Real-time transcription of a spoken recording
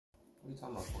you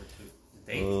talking about for two?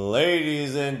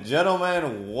 Ladies and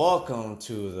gentlemen, welcome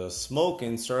to the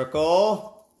Smoking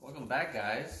Circle. Welcome back,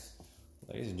 guys.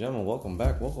 Ladies and gentlemen, welcome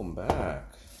back.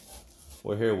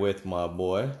 We're here with my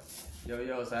boy. Yo,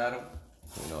 it's Adam.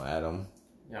 You know Adam.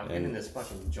 Yeah, I'm getting this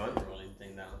fucking joint rolling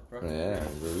thing down. Perfect. Yeah,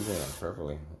 we're doing that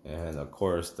perfectly. And of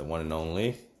course, the one and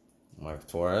only Mike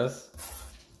Torres.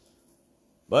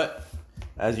 But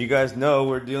as you guys know,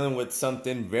 we're dealing with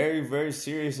something very, very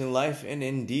serious in life and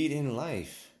indeed in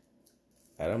life.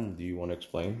 Adam, do you want to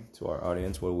explain to our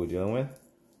audience what we're dealing with?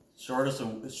 Shortage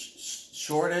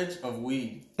of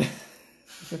weed.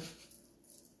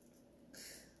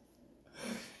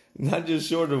 Not just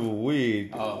short of weed.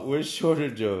 Oh. We're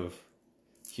shortage of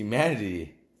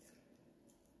humanity.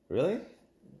 Really?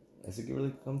 Has it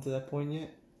really come to that point yet?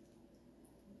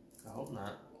 I hope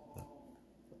not.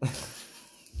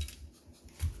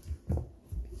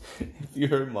 If you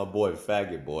heard my boy,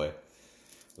 Faggot Boy,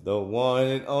 the one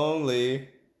and only,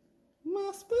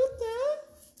 must be there.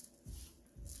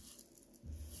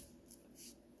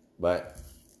 But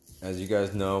as you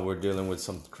guys know, we're dealing with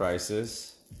some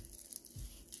crisis.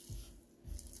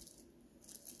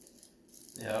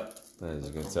 Yep. As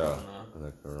you can tell,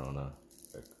 the corona.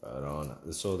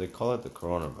 So they call it the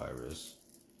coronavirus.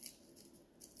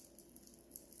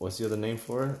 What's the other name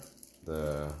for it?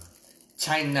 The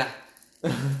China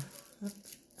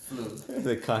flu.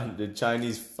 the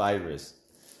Chinese virus.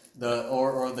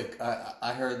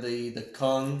 I heard the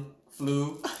Kung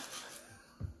flu.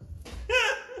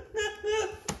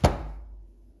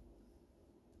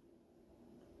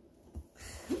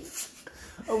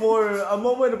 A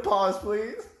moment of pause,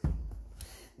 please.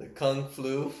 The Kung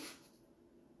flu.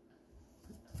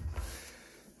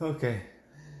 Okay.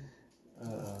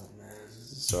 Oh man.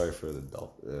 Sorry for the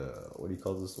what do you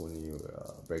call this when you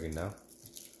breaking down?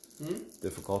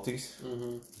 Difficulties?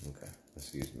 Mm-hmm. Okay.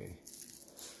 Excuse me.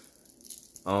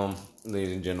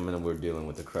 Ladies and gentlemen, we're dealing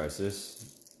with a crisis.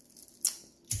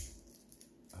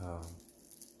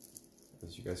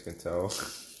 As you guys can tell,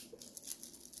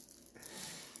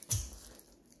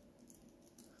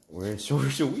 we're in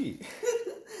shortage of weed.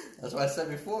 That's what I said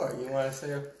before. You want to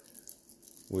say?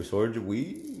 We're shortage of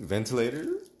weed,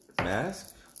 ventilators,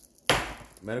 masks,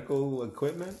 medical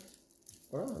equipment.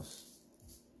 What else?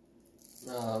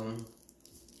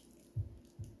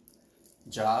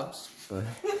 Jobs.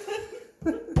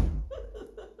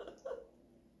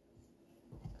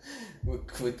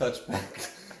 we touch back.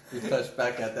 We touch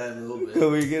back at that a little bit.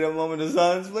 Can we get a moment of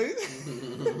silence, please?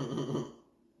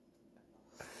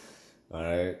 All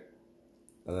right.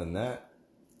 Other than that,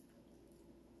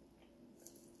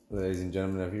 ladies and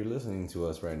gentlemen, if you're listening to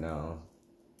us right now,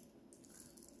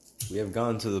 we have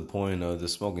gone to the point of the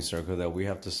smoking circle that we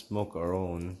have to smoke our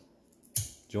own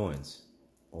joints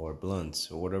or blunts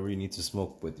or whatever you need to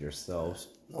smoke with yourselves.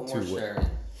 No more sharing.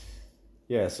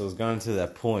 Yeah, so it's gone to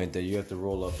that point that you have to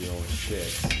roll up your own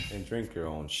shit and drink your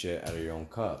own shit out of your own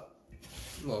cup.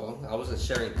 Well, I wasn't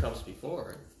sharing cups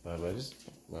before.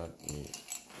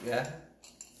 Yeah.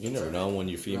 You never know. When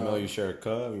you're female, you share a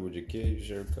cup. With your kid, you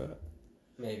share a cup.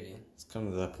 Maybe. It's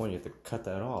coming to that point you have to cut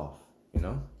that off, you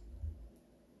know?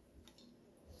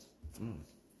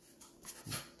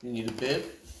 You need a bib?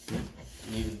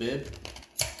 You need a bib?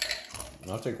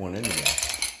 I'll take one anyway.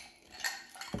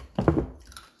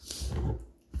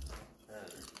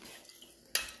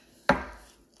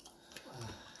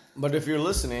 But if you're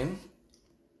listening,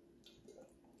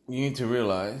 you need to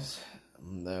realize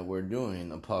that we're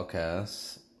doing a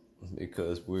podcast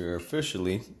because we're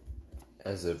officially,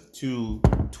 as of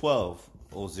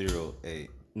 2:12:08.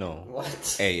 No.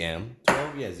 What? A.M.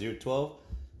 12? Yeah,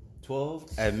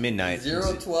 12 at midnight.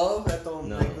 0:12? That don't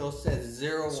make no sense.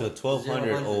 Zero. So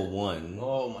 12:01.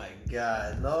 Oh my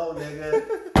god. No, nigga.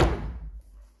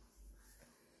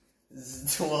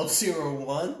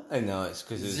 12:01? I know, it's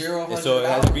because it's 0, so it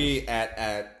has to be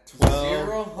at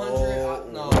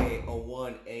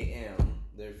 12:01 a.m.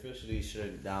 They're officially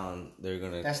shut down. They're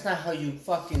gonna. That's not how you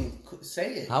fucking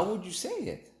say it. How would you say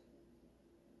it?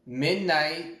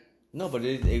 Midnight. No, but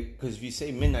because if you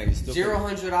say midnight, it's still 0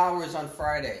 hours on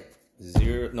Friday.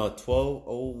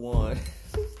 12:01.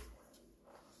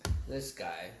 This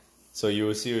guy. So you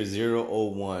will see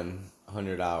 0:01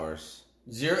 100 hours.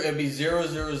 It'd be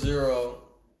 0:00.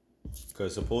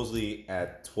 Because supposedly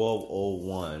at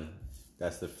 12:01,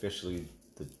 that's officially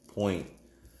the point.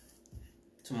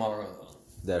 Tomorrow.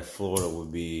 That Florida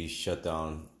would be shut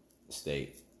down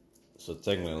state. So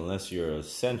technically, unless you're an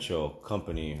essential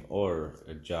company or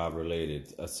a job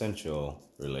related, essential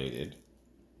related.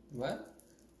 What?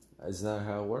 Isn't that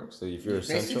how it works? So if you're You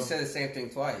basically essential, said the same thing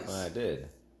twice. I did.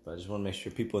 But I just want to make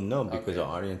sure people know because Okay.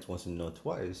 our audience wants to know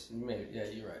twice. Maybe, yeah,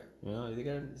 you're right. You know, you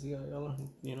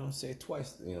gotta say it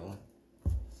twice.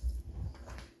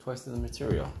 Twice the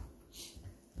material.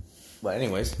 But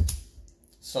anyways,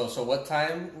 So what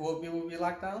time will be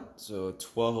locked down? so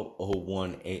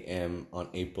 12:01 a.m. on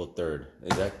April 3rd.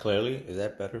 Is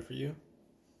that better for you?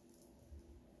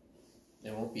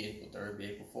 It won't be April 3rd, it'll be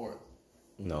April 4th.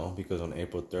 No, because on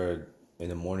April 3rd, in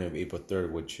the morning of April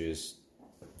 3rd, which is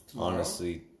Tomorrow?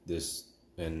 honestly this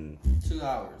in 2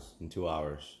 hours. 2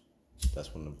 hours.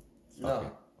 That's when the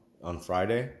No. on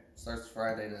Friday, Starts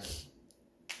Friday night.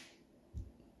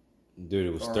 dude.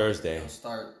 It was Or Thursday. It'll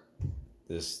start.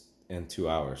 This in 2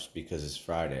 hours because it's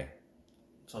Friday.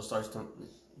 So it starts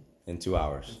In 2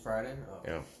 hours. Friday? Oh.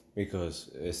 Yeah, because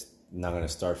it's not gonna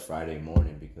start Friday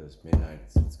morning because midnight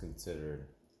it's considered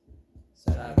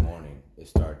Saturday morning. It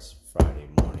starts Friday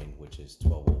morning, which is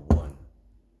 12:01.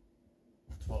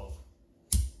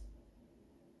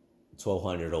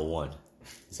 12:01.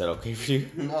 Is that okay for you?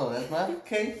 No, that's not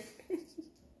okay.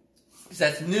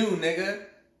 That's new, nigga.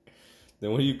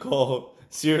 Then what do you call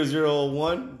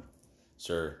 0001?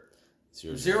 Sir,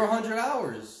 0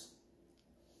 hours.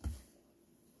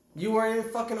 You were in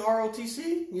fucking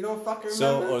ROTC? You don't fucking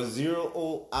remember?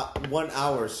 So 1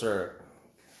 hour, sir.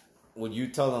 Would you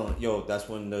tell them, yo, that's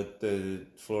when the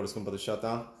Florida's gonna put the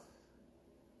shutdown?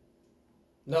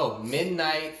 No,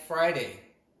 midnight Friday.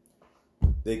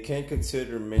 They can't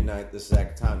consider midnight the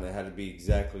exact time. It had to be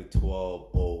exactly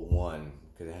 12:01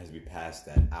 because it has to be past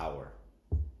that hour.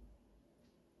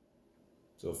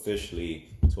 So officially,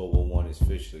 12:01 is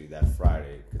officially that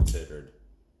Friday considered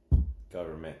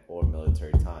government or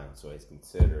military time. So it's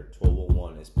considered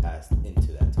 12:01 is passed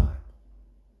into that time.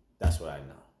 That's what I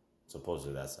know.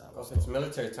 Supposedly that's how. If it's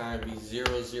military time, it'd be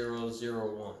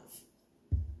 0001.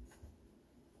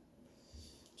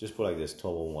 Just put like this: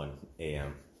 12:01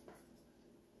 a.m.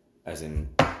 As in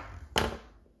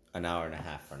an hour and a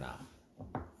half from now.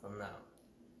 From now.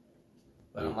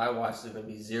 But on my watch, it's gonna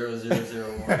be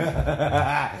 0001.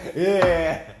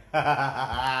 Yeah.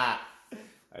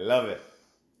 I love it.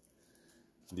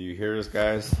 Do you hear us,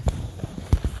 guys?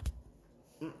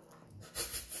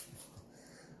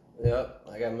 Yep,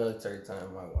 I got military time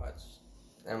on my watch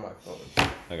and my phone.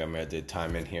 I got military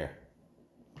time in here.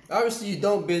 Obviously, you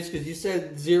don't, bitch, because you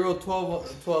said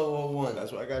 12:01.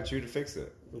 That's why I got you to fix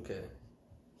it. Okay.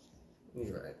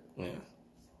 You're right. Yeah.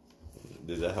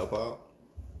 Does that help out?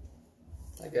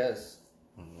 I guess.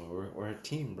 We're a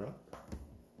team, bro.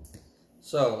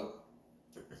 So,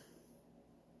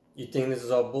 you think this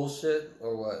is all bullshit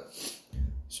or what?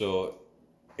 So,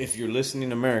 if you're listening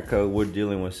to America, we're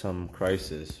dealing with some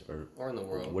crisis Or in the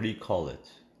world? what do you call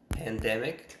it?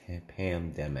 Pandemic?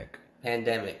 Pandemic.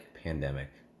 Pandemic.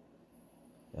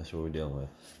 That's what we're dealing with.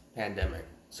 Pandemic.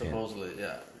 Supposedly,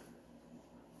 yeah.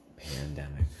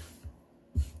 Pandemic.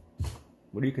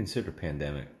 What do you consider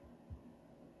pandemic?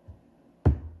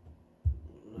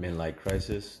 Midlife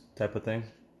crisis type of thing?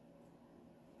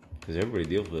 Because everybody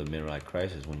deals with a midlife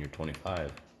crisis when you're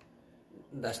 25.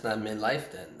 That's not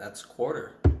midlife then. That's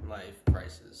quarter life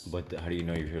crisis. But how do you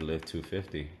know you're here to live to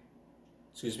 50?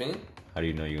 Excuse me? How do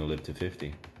you know you're going to live to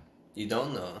 50? You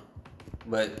don't know.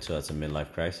 But So that's a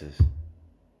midlife crisis.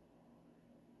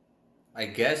 I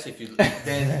guess if you...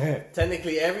 Then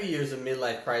technically every year is a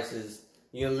midlife crisis.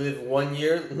 You're going to live 1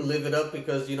 year, live it up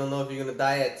because you don't know if you're going to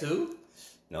die at 2?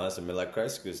 No, that's a midlife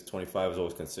crisis because 25 is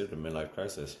always considered a midlife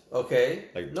crisis. Okay.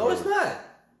 Like no, it's not.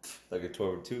 Like a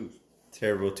 12 or 2.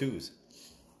 Terrible 2s.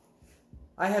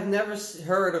 I have never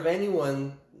heard of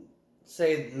anyone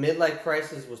say midlife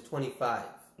crisis was 25.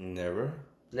 Never?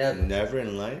 Never. Never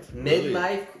in life?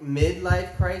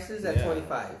 Midlife crisis at Yeah,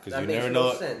 25. Because That you makes never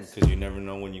no know. sense. Because you never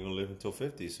know when you're gonna live until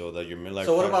 50. So that your midlife.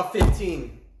 So what about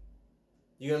 15?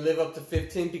 You're gonna live up to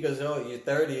 15 because you're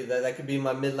 30. That could be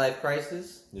my midlife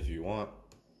crisis. If you want.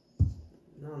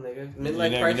 No, nigga. You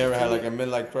Midlife crisis. never had like a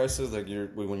midlife crisis, like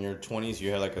when you're 20s,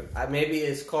 you had like a. Maybe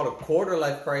it's called a quarter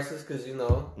life crisis because you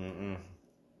know.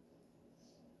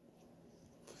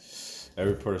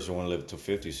 Every person want to live to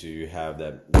 50, so you have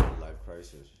that midlife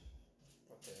crisis.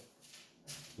 Okay.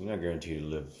 You're not guaranteed to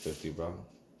live 50, bro.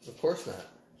 Of course not.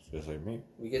 Just like me.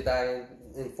 We could die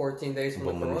in 14 days from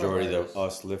But the majority coronavirus. of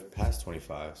us live past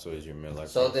 25, so is your midlife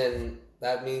So crisis. then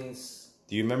that means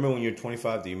Do you remember when you're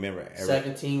 25? Do you remember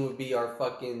 17 would be our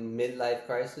fucking midlife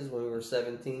crisis when we were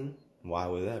 17. Why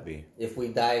would that be? If we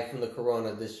died from the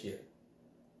corona this year.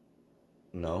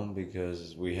 No,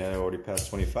 because we had already passed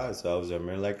 25, so that was our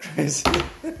midlife crisis.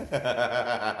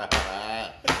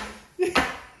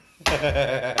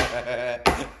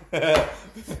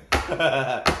 You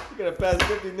gotta pass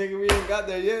 50, nigga. We ain't got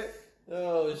there yet.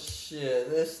 Oh shit,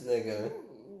 this nigga.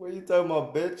 What are you talking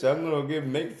about, bitch? I'm gonna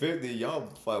make 50. Y'all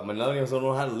fuck millennials don't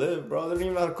know how to live, bro. They don't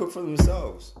even know how to cook for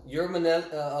themselves. You're a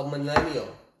millennial.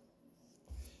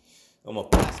 I'm a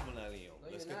past millennial.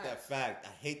 No, Let's you're get not. that fact.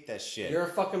 I hate that shit. You're a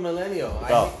fucking millennial.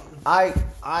 Bro, I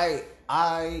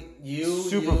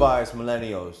supervise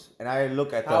millennials, and I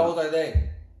look at them. How old are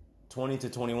they? 20 to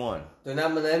 21. They're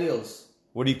not millennials.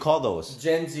 What do you call those?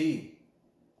 Gen Z.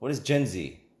 What is Gen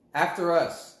Z? After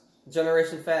us.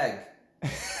 Generation Fag.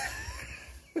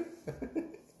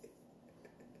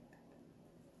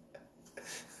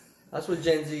 That's what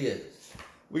Gen Z is.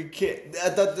 We can't. I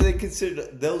thought they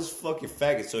considered those fucking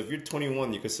faggots. So if you're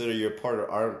 21, you consider you're part of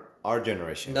our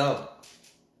generation. No.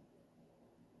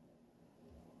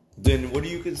 Then what do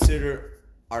you consider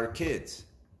our kids?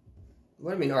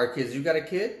 What do you mean, our kids? You got a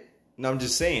kid? No, I'm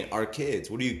just saying our kids.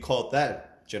 What do you call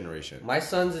that generation? My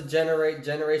son's a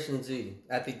Generation Z.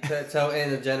 At the tail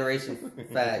end of Generation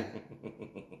Fag.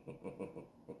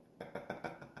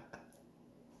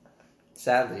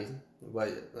 Sadly. But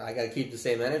I gotta keep the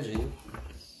same energy.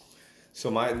 So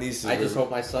my nieces. I just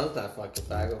hope my son's not fucking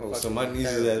fag. Oh, so my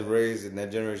nieces that's raised in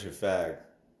that generation fag,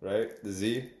 right? The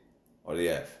Z or the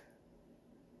F?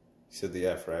 You said the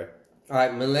F, right? All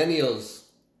right, millennials.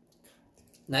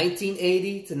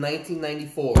 1980 to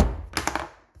 1994.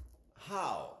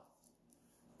 How?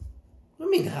 What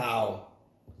do you mean how?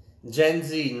 Gen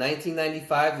Z,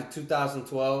 1995 to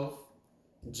 2012.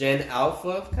 Gen Alpha,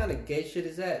 what kind of gay shit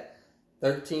is that?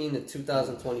 13 to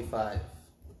 2025.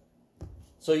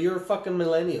 So you're a fucking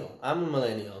millennial. I'm a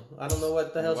millennial. I don't know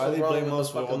what the hell's Why so they wrong blame with us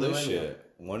the for all fucking this millennial. shit?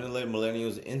 Why don't they let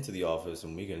millennials into the office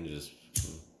and we can just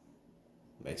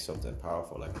make something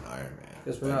powerful like an Iron Man?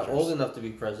 Because we're not old enough to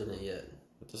be president yet.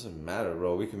 It doesn't matter,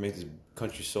 bro. We can make this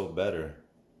country so better.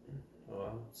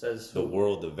 Well, says The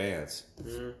world advance.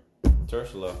 Mm.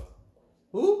 Ursula.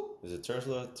 Who? Is it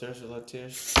Ursula? Ursula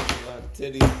titties.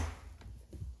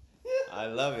 I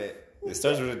love it. It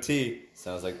starts with a T.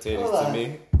 Sounds like titties Hold to on.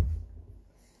 me.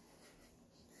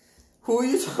 Who are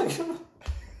you talking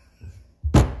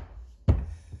about?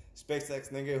 SpaceX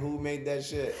nigga, who made that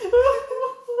shit?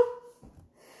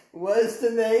 What is the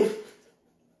name?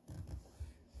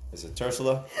 Is it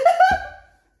Ursula?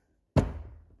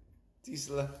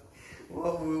 Tesla.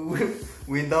 Well,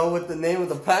 we know what the name of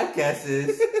the podcast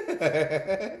is.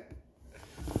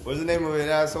 What's the name of it,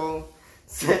 asshole?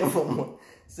 Say it one more.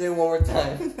 Say it one more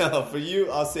time. No, for you,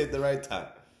 I'll say it the right time.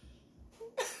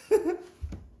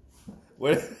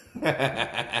 What?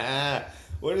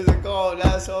 What is it called,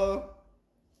 asshole?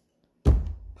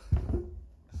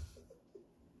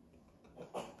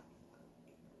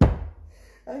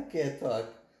 I can't talk.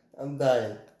 I'm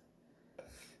dying.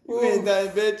 You ain't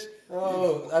dying, bitch.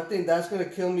 Oh, I think that's gonna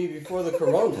kill me before the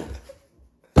corona.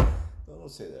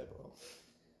 Don't say that, bro.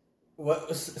 What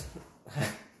was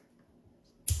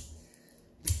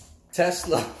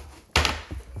Tesla?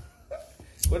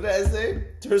 What did I say?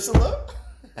 Ursula?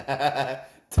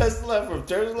 Tesla from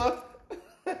Ursula?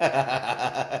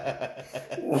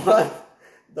 What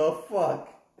the fuck?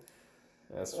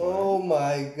 That's fine. Oh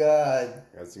my god.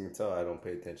 As you can tell, I don't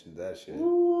pay attention to that shit.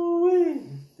 Ooh-wee.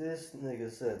 This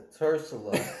nigga said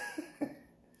Ursula.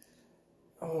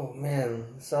 Oh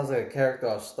man, sounds like a character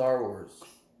off Star Wars.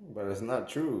 But it's not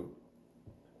true.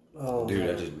 Oh Dude, man.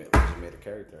 I just made a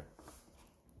character.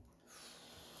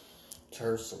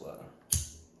 Ursula.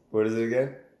 What is it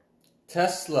again?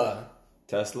 Tesla.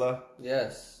 Tesla?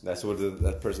 Yes. That's what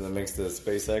that person that makes the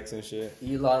SpaceX and shit?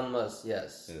 Elon Musk.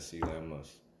 Yes. Yes, Elon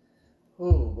Musk.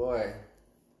 Oh boy.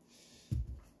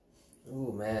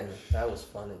 Oh man, that was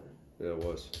funny. Yeah, it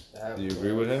was. That Do you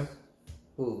agree with him?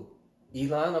 Who?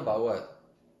 Elon about what?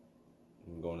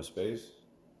 Going to space?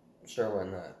 Sure, why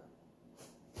not?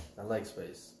 I like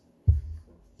space.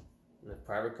 And if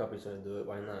private companies are gonna do it,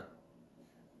 why not?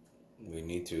 We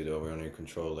need to, though. We only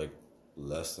control like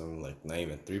less than not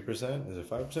even 3%. Is it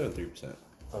 5% or 3%?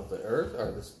 Of the Earth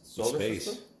or the solar Space.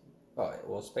 system? Oh,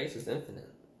 well, space is infinite.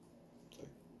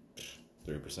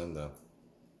 3% though.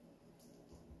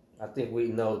 I think we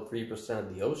know 3%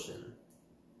 of the ocean.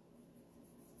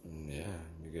 Yeah,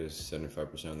 because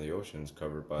 75% of the ocean is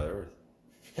covered by Earth.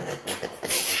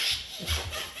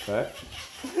 Right?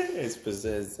 It's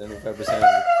 75% of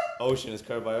the ocean is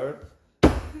covered by Earth.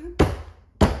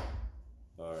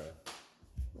 Alright.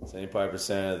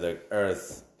 75% of the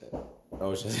Earth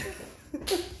ocean.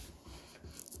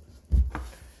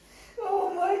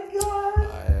 Oh my god!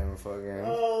 I am fucking.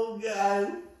 Oh god!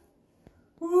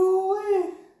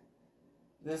 Woo-wee.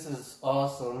 This is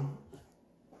awesome.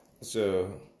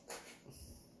 So,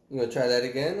 You gonna try that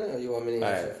again, or you want me to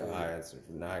answer for you?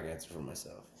 I can answer for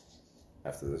myself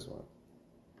after this one.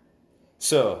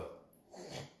 So,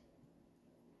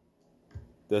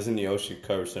 doesn't the ocean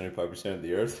cover 75% of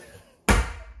the earth?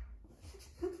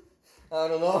 I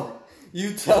don't know.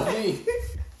 You tell me.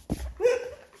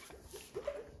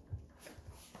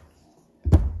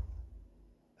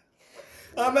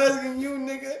 I'm asking you,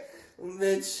 nigga.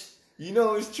 Mitch. You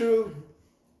know it's true.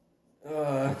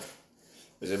 Uh,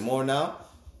 Is it more now?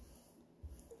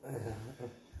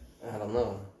 I don't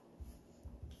know.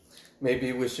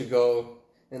 Maybe we should go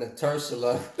in a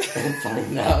Tursula and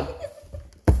find out.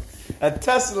 A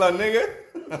Tesla, nigga.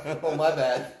 Oh, my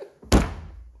bad.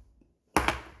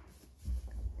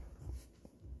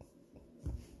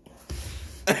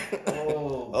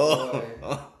 Oh,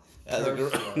 boy.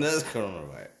 That's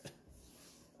coronavirus.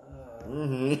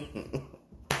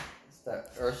 It's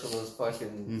that Ursula's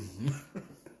fucking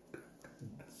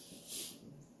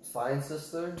fine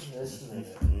sister, isn't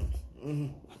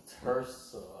it?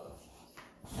 Ursula.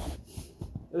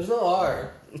 There's no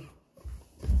R.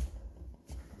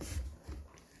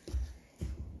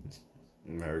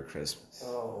 Merry Christmas.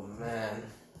 Oh man.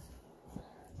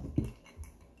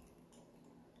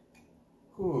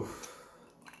 Whew.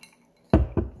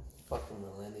 Fucking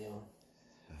millennial.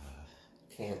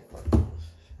 Can't fucking.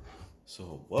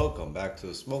 So, welcome back to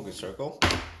the Smoking Circle.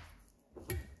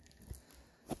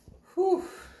 Whew.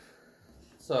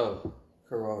 So,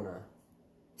 Corona.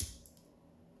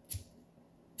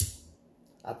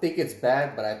 I think it's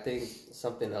bad, but I think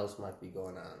something else might be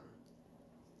going on.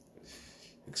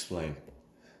 Explain.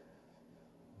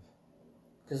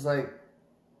 Because, like,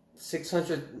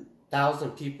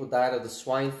 600,000 people died of the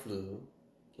swine flu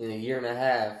in a year and a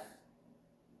half.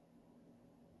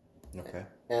 Okay.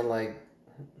 And, like,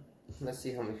 let's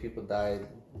see how many people died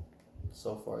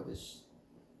so far this.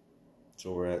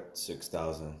 So we're at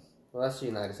 6,000. Well, that's the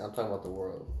United States. I'm talking about the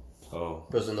world. Oh.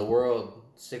 Because in the world,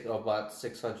 about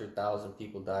 600,000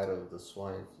 people died of the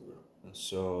swine flu.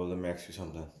 So let me ask you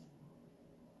something.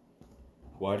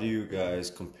 Why do you guys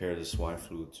compare the swine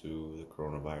flu to the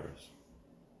coronavirus?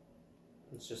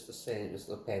 It's just the same. It's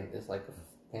like a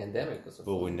pandemic.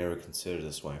 But we never considered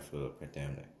the swine flu a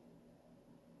pandemic.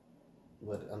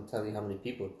 But I'm telling you how many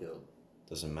people it killed.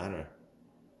 Doesn't matter.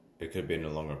 It could have been a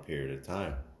longer period of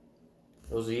time.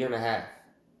 It was a year and a half.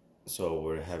 So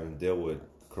we're having to deal with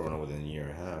corona within a year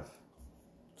and a half.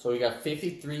 So we got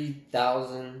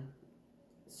 53,000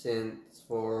 since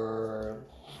for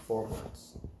 4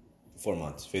 months. 4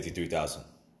 months, 53,000.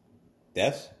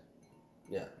 Deaths?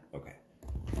 Yeah. Okay.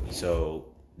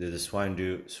 So did the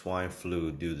swine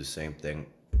flu do the same thing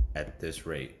at this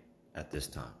rate, at this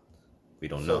time? We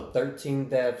don't know. 13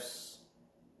 deaths.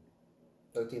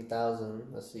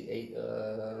 13,000. Let's see,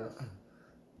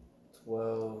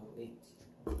 12, 18.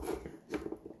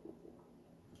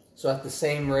 So at the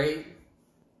same rate,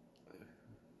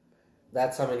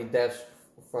 that's how many deaths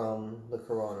from the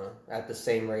corona at the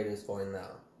same rate as going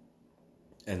now.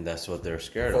 And that's what they're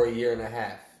scared For of. a year and a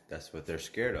half. That's what they're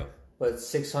scared of. But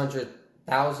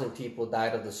 600,000 people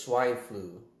died of the swine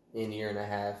flu in a year and a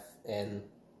half. And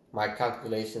my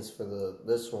calculations for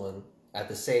this one, at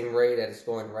the same rate that it's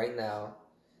going right now,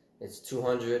 it's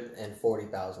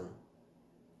 240,000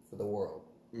 for the world.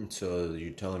 So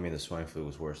you're telling me the swine flu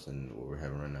was worse than what we're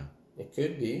having right now? It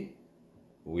could be.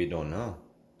 We don't know.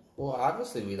 Well,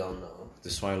 obviously we don't know. The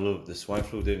swine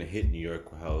flu didn't hit New York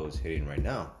how it's hitting right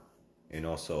now, and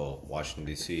also Washington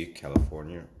D.C.,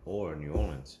 California, or New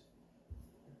Orleans.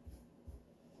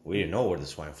 We didn't know where the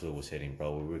swine flu was hitting,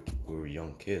 bro. We were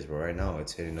young kids, but right now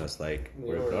it's hitting us like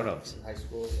we're grown-ups. In high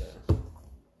school, yeah.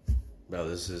 Bro,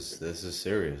 this is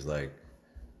serious. Like,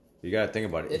 you gotta think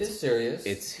about it. It is serious.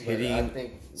 It's hitting. I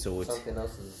think so something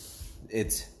else is.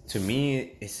 It's, to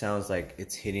me, it sounds like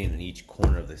it's hitting in each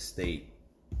corner of the state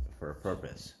for a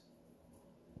purpose.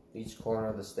 Each corner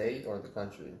of the state or the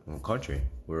country? Country.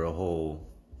 We're a whole.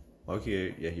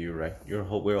 Okay, yeah, you're right.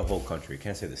 We're a whole country.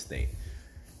 Can't say the state.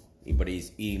 But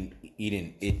he's eating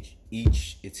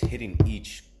each. It's hitting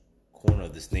each corner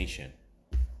of this nation,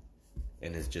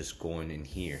 and it's just going in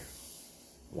here.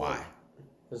 Why?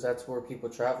 Because that's where people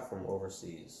travel from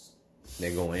overseas.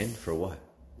 They go in for what?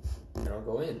 They don't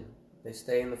go in. They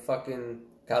stay in the fucking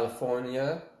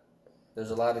California.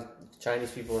 There's a lot of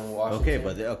Chinese people in Washington. Okay,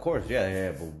 but of course,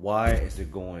 yeah. But why is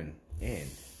it going in?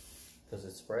 Because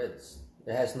it spreads.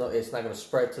 It's not going to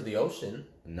spread to the ocean.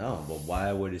 No, but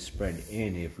why would it spread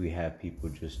in if we have people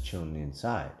just chilling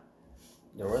inside?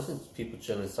 There wasn't people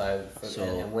chilling inside.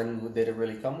 And when did it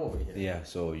really come over here? Yeah,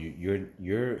 so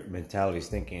your mentality is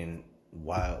thinking,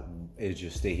 why it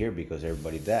just stay here because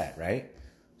everybody died, right?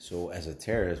 So as a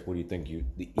terrorist, what do you think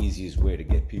the easiest way to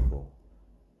get people?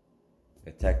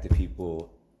 Attack the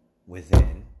people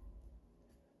within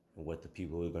And what the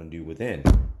people are going to do within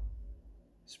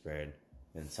spread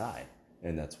inside.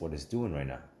 And that's what it's doing right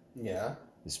now. Yeah.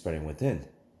 It's spreading within.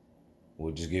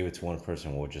 We'll just give it to one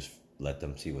person. We'll just let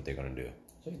them see what they're going to do.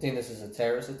 So you think this is a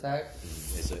terrorist attack?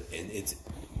 It's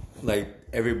like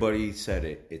everybody said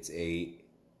it. It's a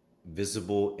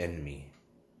visible enemy.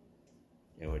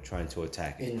 And we're trying to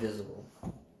attack it. Invisible.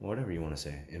 Whatever you want to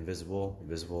say. Invisible,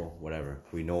 visible, whatever.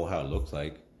 We know how it looks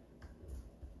like.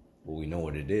 Well, we know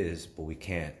what it is, but we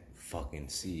can't fucking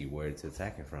see where it's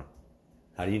attacking from.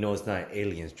 How do you know it's not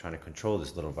aliens trying to control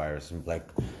this little virus? And like,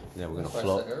 we're gonna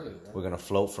float. Earlier, right? We're gonna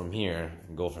float from here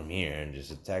and go from here and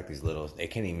just attack these little. They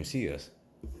can't even see us.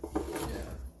 Yeah,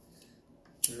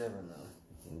 you never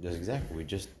know. Just exactly. We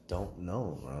just don't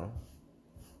know, bro.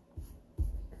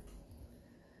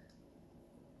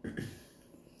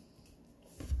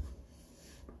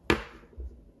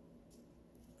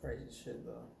 Crazy shit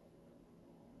though.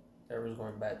 Everyone's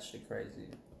going batshit crazy.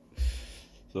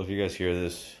 So if you guys hear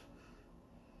this,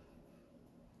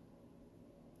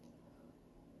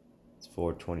 it's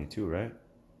 4/22, right?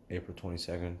 April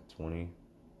 22nd,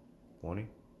 2020.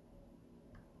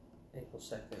 April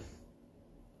 2nd.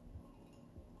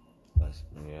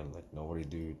 Yeah, like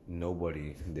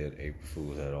nobody did April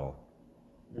Fools at all.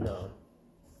 No.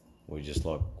 We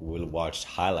watched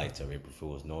highlights of April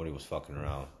Fools. Nobody was fucking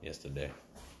around yesterday.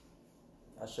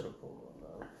 I should have pulled one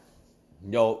though.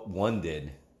 Yo, one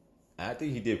did. I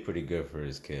think he did pretty good for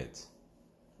his kids.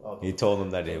 Oh, he told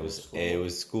them that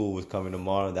school was coming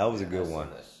tomorrow. That was a good one.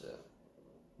 That shit.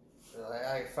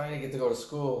 I finally get to go to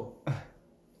school.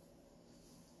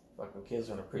 Fucking kids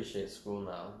gonna appreciate school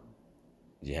now.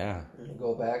 Yeah. You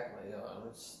go back, like,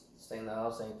 staying in the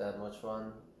house ain't that much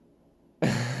fun.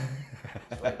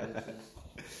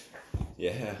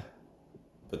 Yeah.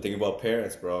 But think about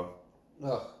parents, bro.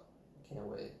 Oh, can't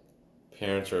wait.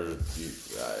 Parents are...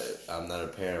 I'm not a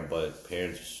parent, but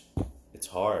parents... It's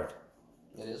hard.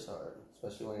 It is hard.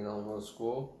 Especially when you don't go to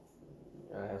school. You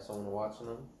gotta have someone watching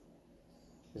them.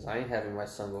 Because I ain't having my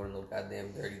son going to no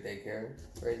goddamn dirty daycare.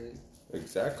 Crazy.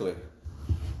 Exactly.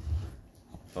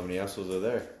 How many assholes are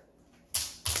there?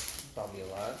 Probably a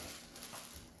lot.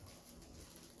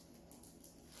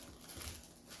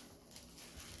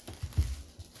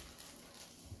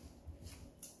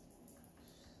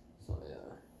 So yeah.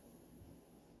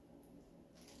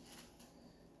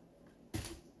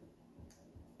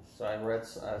 So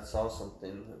I saw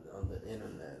something on the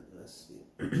internet. Let's see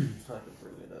if I can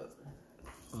bring it up.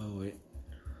 Oh wait.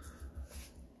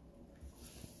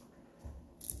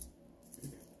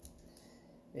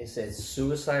 They said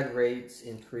suicide rates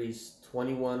increased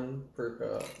 21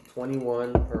 per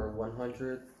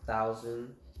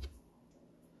 100,000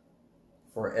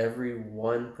 for every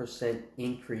 1%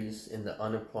 increase in the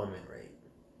unemployment rate.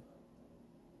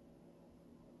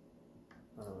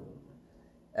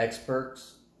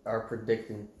 Experts are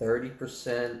predicting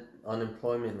 30%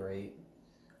 unemployment rate,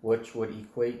 which would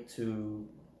equate to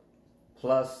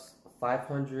plus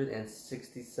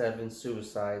 567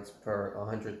 suicides per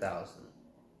 100,000.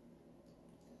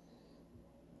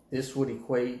 This would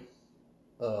equate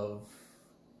of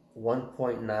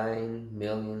 1.9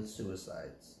 million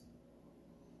suicides.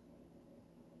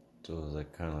 So it's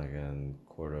like kind of like a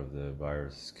quarter of the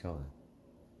virus is killing.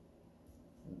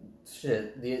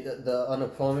 Shit, the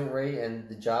unemployment rate and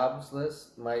the jobs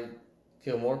list might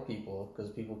kill more people because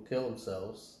people kill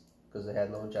themselves because they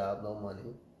had no job, no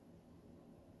money.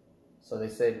 So they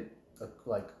say,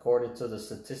 like, according to the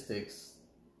statistics,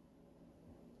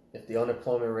 if the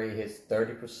unemployment rate hits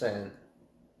 30%,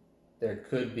 there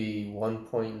could be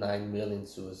 1.9 million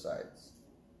suicides.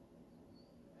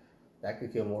 That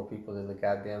could kill more people than the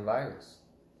goddamn virus.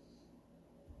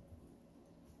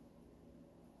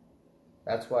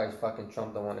 That's why fucking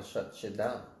Trump don't want to shut shit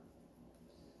down.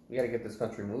 We gotta get this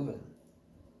country moving.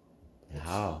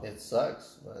 How? It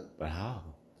sucks, but how?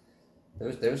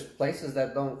 There's places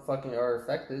that don't fucking are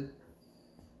affected.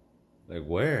 Like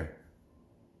where?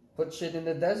 Put shit in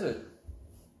the desert.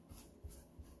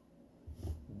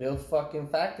 Build fucking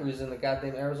factories in the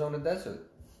goddamn Arizona desert.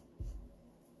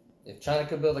 If China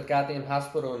could build a goddamn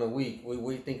hospital in a week,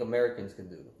 we think Americans could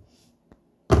do.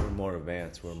 We're more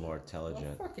advanced. We're more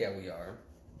intelligent. Well, fuck yeah, we are.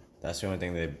 That's the only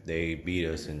thing they beat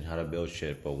us in how to build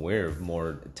shit. But we're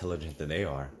more intelligent than they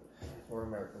are. We're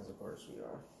Americans, of course we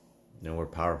are. And we're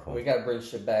powerful. We gotta bring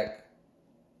shit back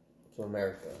to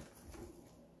America.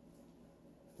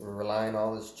 We're relying on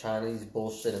all this Chinese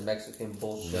bullshit and Mexican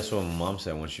bullshit. That's what my mom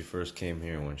said when she first came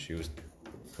here. When she was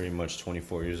pretty much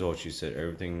 24 years old, she said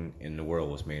everything in the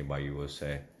world was made by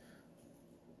USA.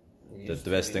 The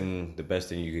best thing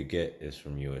you could get is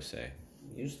from USA.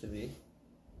 Used to be.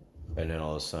 And then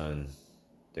all of a sudden,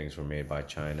 things were made by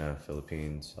China,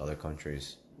 Philippines, other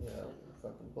countries. Yeah,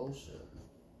 fucking bullshit.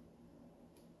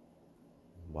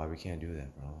 Why we can't do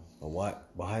that, bro? But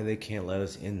why they can't let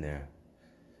us in there?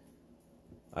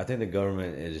 I think the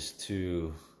government is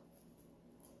too...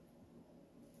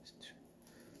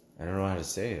 I don't know how to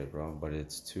say it, bro, but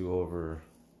it's too over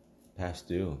past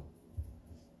due.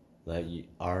 Let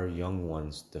our young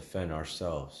ones defend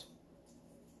ourselves.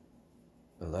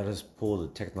 And let us pull the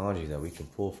technology that we can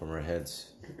pull from our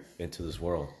heads into this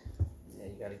world. Yeah,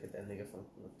 you gotta get that nigga from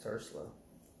Tesla.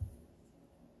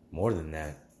 More than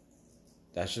that.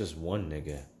 That's just one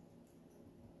nigga.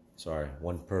 Sorry,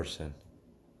 one person.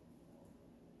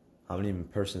 How many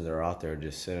persons are out there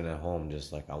just sitting at home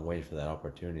just like, I'm waiting for that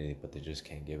opportunity, but they just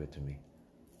can't give it to me?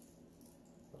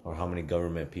 Or how many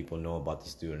government people know about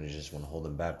this dude and they just want to hold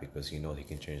him back because he knows he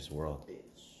can change the world?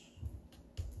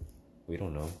 Bitch. We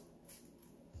don't know.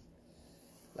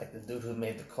 Like the dude who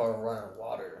made the car run on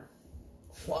water.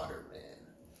 Water,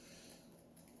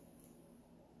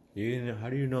 man. How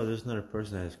do you know there's not a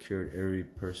person that has cured every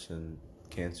person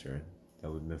cancer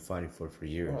that we've been fighting for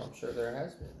years? Well, I'm sure there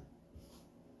has been.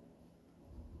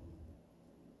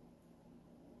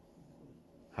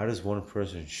 How does one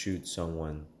person shoot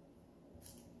someone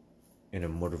in a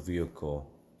motor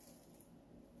vehicle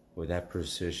with that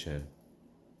precision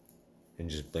and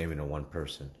just blame it on one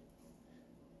person?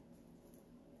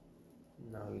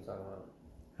 No, who are you talking about?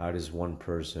 How does one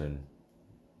person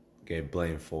get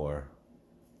blamed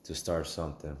to start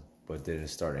something but didn't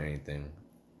start anything?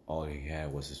 All he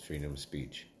had was his freedom of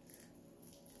speech.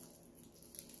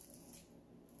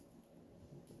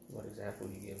 What example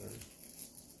are you giving?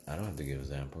 I don't have to give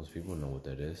examples. People know what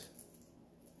that is.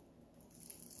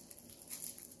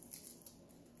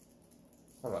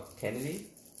 How about Kennedy?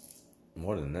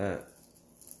 More than that.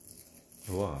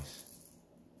 Who else?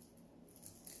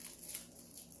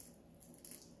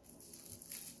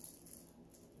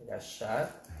 He got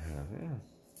shot.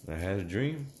 Yeah. I had a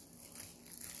dream.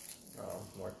 Oh,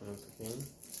 Martin Luther King.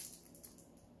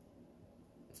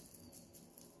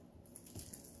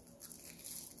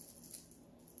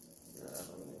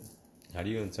 How do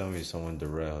you even tell me someone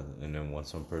derailed and then when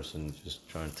some person just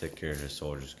trying to take care of their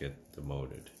soldiers get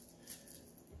demoted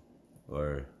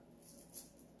or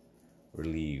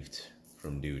relieved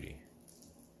from duty?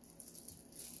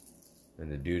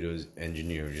 And the dude was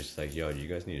engineer was just like, yo, you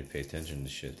guys need to pay attention to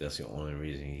shit. That's the only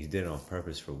reason. He did it on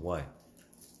purpose for what?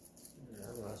 Yeah,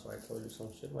 that's why I told you some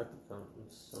shit might be.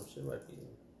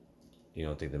 You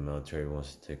don't think the military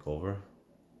wants to take over?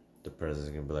 The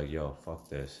president's gonna be like, yo, fuck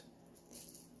this.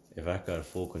 If I got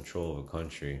full control of a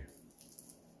country,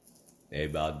 they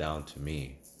bow down to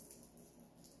me.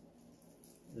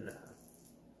 Nah.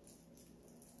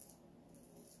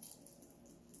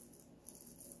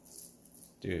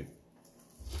 Dude.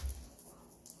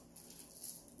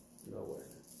 No way.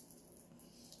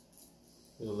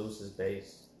 He'll lose his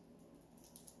base.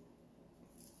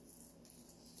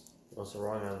 What's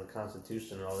wrong on the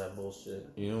Constitution and all that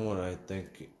bullshit? You know what I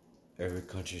think every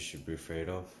country should be afraid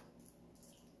of?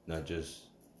 Not just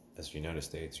as the United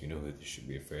States. You know who they should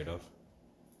be afraid of?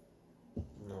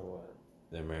 No what?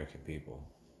 The American people.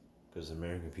 Because the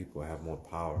American people have more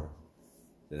power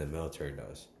than the military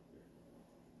does.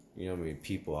 You know how many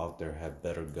people out there have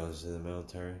better guns than the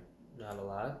military? Not a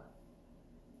lot.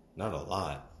 Not a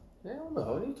lot. Hell no.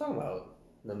 What are you talking about?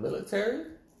 The military?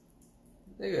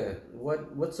 Nigga,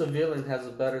 what civilian has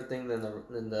a better thing than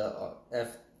the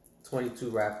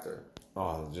F-22 Raptor?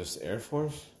 Oh, just Air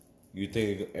Force? You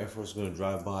think Air Force is gonna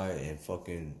drive by and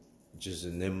fucking just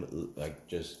annihilate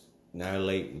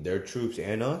their troops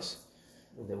and us?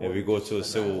 If we go to a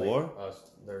civil war?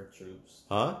 Their troops.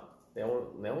 Huh? They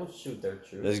won't shoot their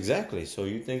troops. That's exactly. So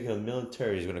you think the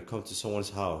military is gonna come to someone's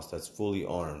house that's fully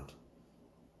armed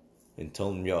and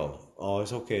tell them, yo,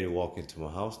 it's okay to walk into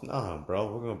my house? Nah,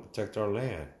 bro, we're gonna protect our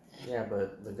land. Yeah,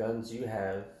 but the guns you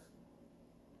have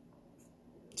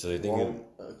so they think won't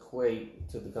equate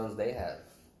to the guns they have.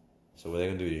 So what are they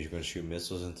gonna do? You're gonna shoot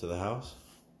missiles into the house?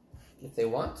 If they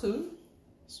want to.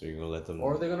 So you're gonna let them...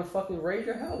 Or they're gonna fucking raid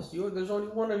your house. There's only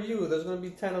one of you. There's gonna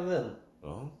be 10 of them.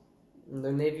 Oh? And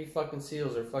they're Navy fucking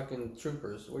SEALs or fucking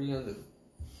troopers. What are you gonna do?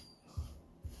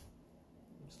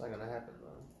 It's not gonna happen,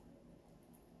 man.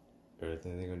 Really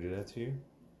think they're gonna do that to you?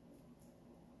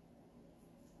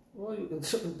 Well,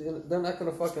 they're not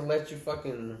gonna fucking let you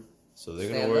fucking... So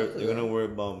they're gonna worry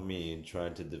about me and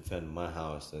trying to defend my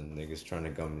house and niggas trying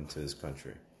to come into this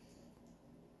country.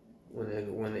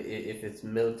 If it's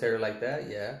military like that,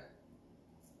 yeah.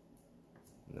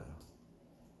 No.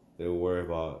 They'll worry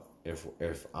about if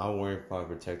I'm worried about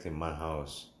protecting my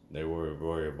house, they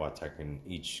worry about protecting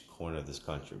each corner of this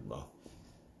country, bro.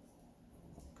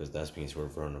 because that means we're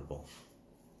vulnerable.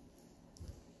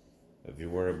 If you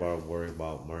worry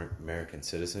about American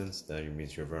citizens, that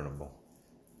means you're vulnerable.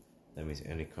 That means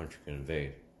any country can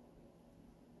invade.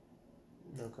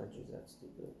 No country's that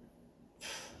stupid.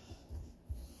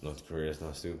 North Korea's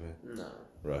not stupid. No.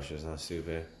 Russia's not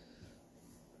stupid.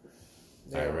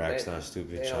 They don't- Iraq's they- not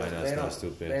stupid. they don't- China's they not don't-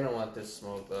 stupid. They don't want this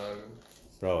smoke, dog.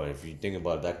 Bro, if you think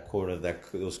about that quarter,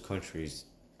 those countries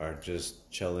are just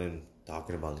chilling,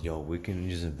 talking about, yo, we can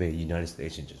just invade the United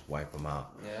States and just wipe them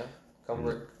out. Yeah, come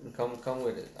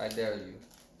with it. I dare you.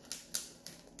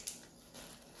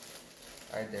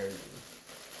 I dare you.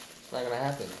 It's not gonna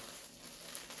happen.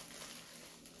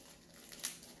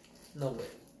 No way.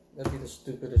 That'd be the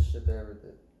stupidest shit they ever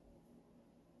did.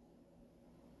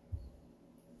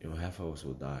 You know, half of us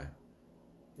will die.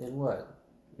 In what?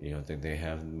 You don't think they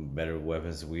have better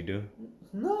weapons than we do?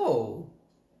 No.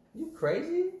 You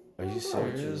crazy? Are you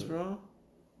serious, bro?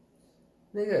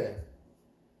 Nigga.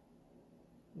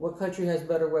 What country has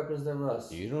better weapons than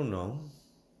us? You don't know.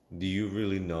 Do you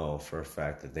really know for a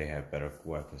fact that they have better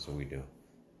weapons than we do?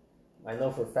 I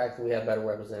know for a fact that we have better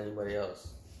weapons than anybody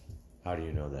else. How do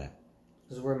you know that?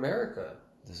 Because we're America.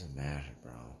 Doesn't matter,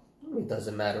 bro. It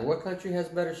doesn't matter. What country has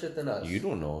better shit than us? You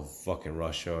don't know fucking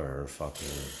Russia or fucking...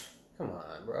 Come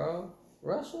on, bro.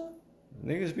 Russia?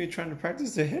 Niggas be trying to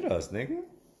practice to hit us, nigga.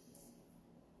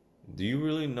 Do you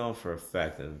really know for a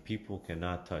fact that people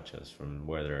cannot touch us from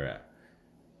where they're at?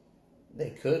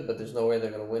 They could, but there's no way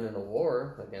they're going to win in a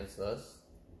war against us.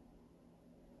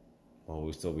 Will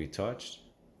we still be touched?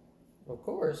 Of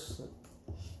course.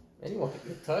 Anyone can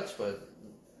get touched, but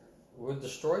we'll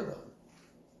destroy them.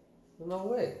 No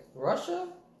way. Russia?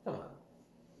 Come on.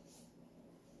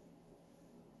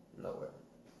 No way.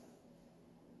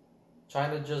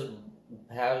 China just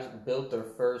has built their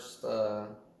first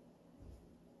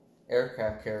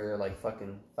aircraft carrier like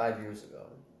fucking 5 years ago.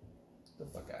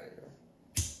 Get the fuck out of here.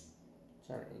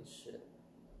 China ain't shit.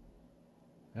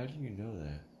 How do you know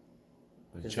that?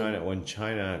 Because When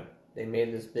China they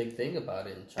made this big thing about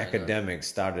it in China. academics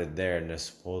started there, and then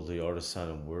supposedly all of a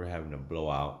sudden we're having a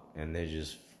blowout, and they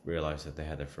just realized that they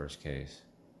had their first case.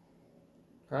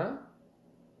 Huh?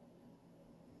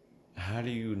 How do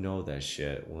you know that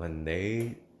shit when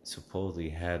they supposedly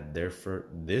had their first?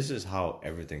 This is how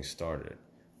everything started.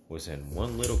 Was in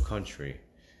one little country,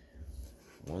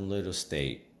 one little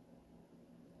state,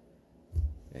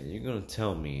 and you're gonna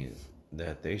tell me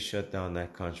that they shut down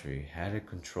that country, had it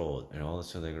controlled, and all of a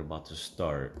sudden they're about to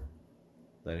start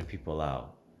letting people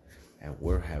out, and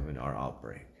we're having our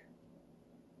outbreak.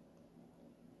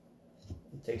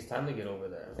 It takes time to get over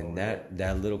there. And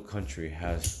that little country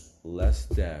has less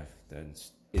death than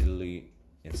Italy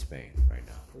and Spain right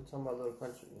now. We're talking about little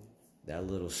country. That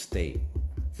little state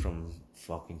from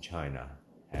fucking China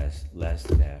has less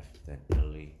death than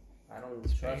Italy. I don't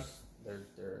Spain. trust their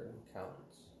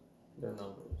counts, their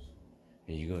numbers.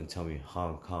 And you're gonna tell me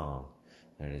Hong Kong,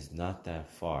 that is not that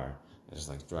far. It's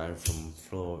like driving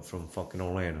from fucking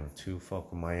Orlando to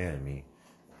fucking Miami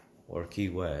or Key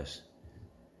West.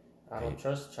 I don't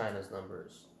trust China's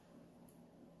numbers.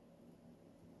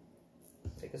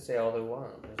 They can say all they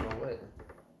want. There's no way.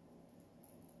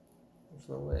 There's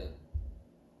no way.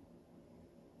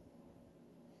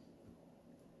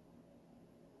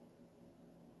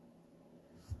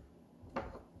 No.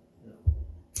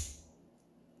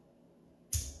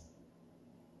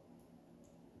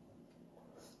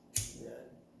 Yeah,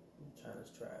 China's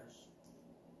trash.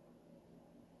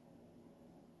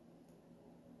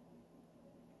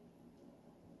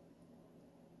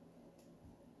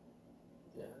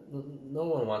 Yeah, no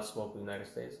one wants smoke in the United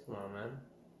States. Come on, man.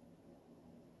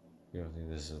 You don't think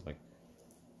this is like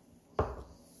the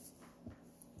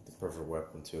perfect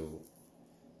weapon to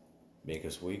make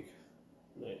us weak?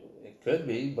 It could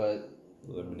be, but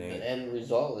Eliminate. the end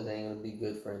result it ain't gonna be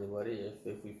good for anybody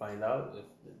if we find out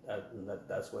if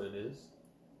that's what it is.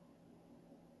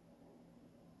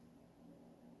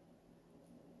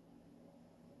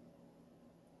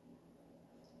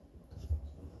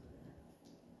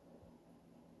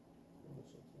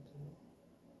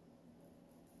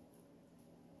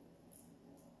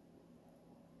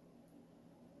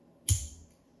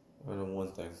 I know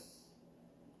one thing.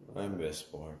 I miss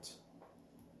sports.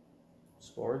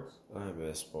 Sports? I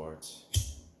miss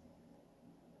sports.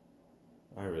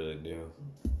 I really do.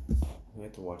 I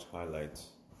have to watch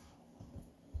highlights.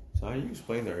 So how do you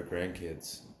explain to our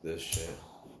grandkids this shit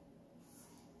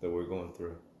that we're going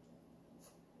through?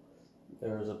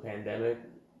 There was a pandemic.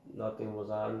 Nothing was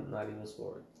on. Not even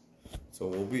sport. So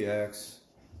we'll be X.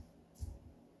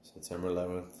 September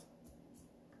 11th.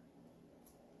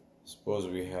 Suppose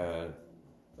we had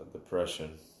a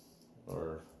depression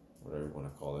or whatever you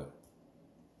want to call it.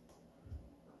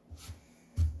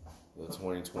 The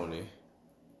 2020.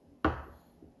 And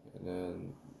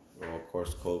then, well, of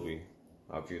course, Kobe.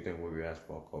 How do you think we asked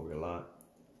about Kobe a lot?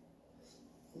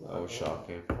 That was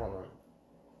shocking. Hold on.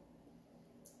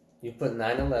 You put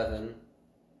 9/11,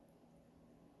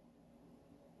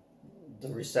 the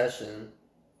recession,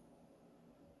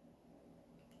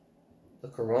 the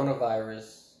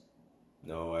coronavirus.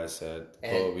 No, I said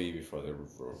Kobe before the.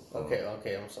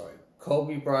 Okay, I'm sorry.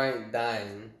 Kobe Bryant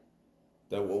dying.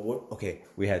 Okay,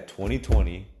 we had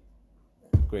 2020.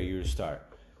 Great year to start.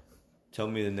 Tell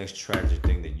me the next tragic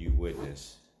thing that you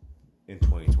witnessed in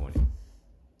 2020.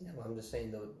 Yeah, well, I'm just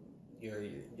saying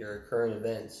your current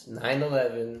events.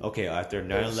 9/11. Okay, after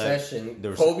 9/11,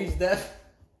 recession. Kobe's death.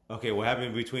 Okay, what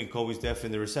happened between Kobe's death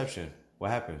and the reception?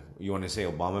 What happened? You want to say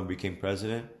Obama became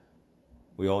president?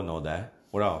 We all know that.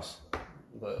 What else?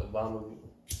 But Obama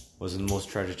was the most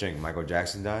tragic thing. Michael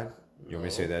Jackson died. You want me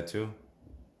to say that too?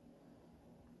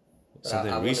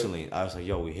 Something recently, I was like,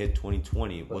 yo, we hit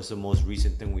 2020. What's the most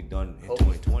recent thing we done in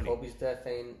 2020? Kobe's death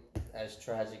ain't as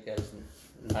tragic as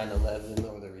 9/11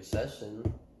 or the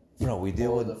recession. Bro, we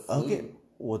deal with the flu. Okay,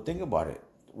 well, think about it.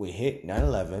 We hit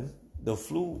 9/11. The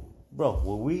flu, bro,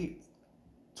 were we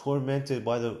tormented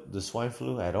by the swine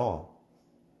flu at all?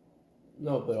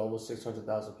 No, but almost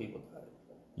 600,000 people died.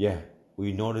 Yeah,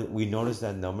 we noticed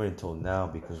that number until now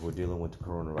because we're dealing with the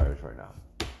coronavirus right now.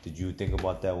 Did you think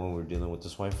about that when we were dealing with the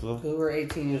swine flu? Because we were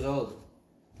 18 years old.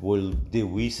 Well, did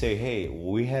we say, hey,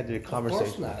 we had the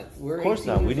conversation? Of course not. We're of course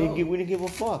 18 not. Years We didn't give a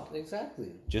fuck.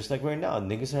 Exactly. Just like right now,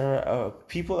 niggas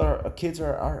kids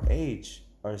are our age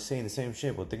are saying the same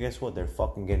shit, but guess what?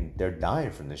 They're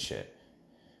dying from this shit.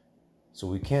 So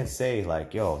we can't say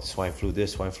like, yo, swine flu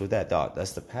this, swine flu that, dog.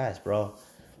 That's the past, bro.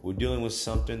 We're dealing with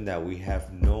something that we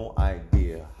have no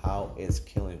idea how it's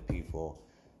killing people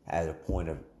at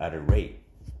a rate.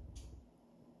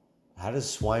 How does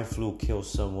swine flu kill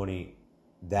somebody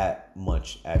that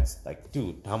much?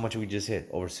 Dude, how much we just hit?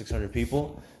 Over 600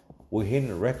 people? We're hitting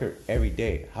a record every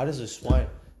day. How does the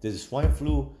swine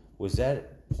flu, was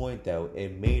that point that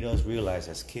it made us realize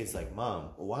as kids, like, Mom,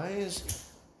 why is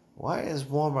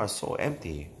Walmart so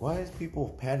empty? Why is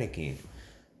people panicking?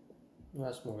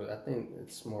 I think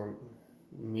it's more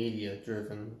media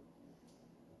driven.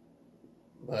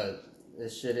 But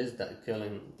this shit is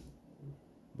killing.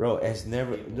 Bro,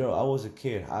 I was a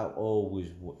kid.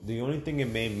 The only thing that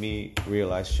made me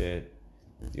realize shit,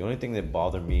 the only thing that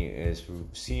bothered me is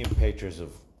seeing pictures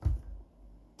of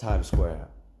Times Square.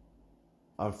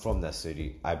 I'm from that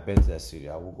city. I've been to that city.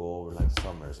 I will go over like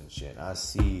summers and shit. I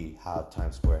see how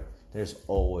Times Square, there's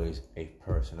always a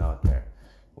person out there.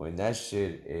 When that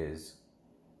shit is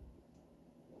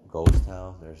ghost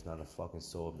town, there's not a fucking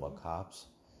soul but cops,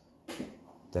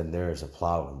 then there's a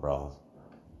problem, bro.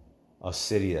 A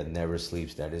city that never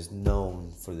sleeps, that is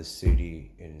known for the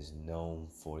city, it is known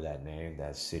for that name,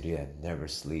 that city that never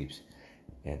sleeps,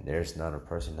 and there's not a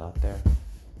person out there,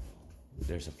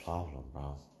 there's a problem,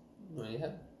 bro.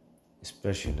 Yeah.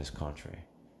 Especially in this country.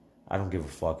 I don't give a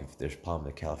fuck if there's a problem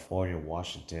in California,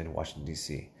 Washington,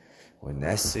 D.C. When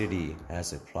that city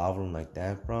has a problem like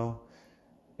that, bro,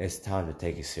 it's time to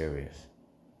take it serious.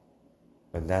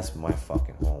 And that's my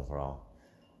fucking home, bro.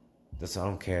 I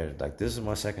don't care. Like, this is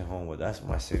my second home, but that's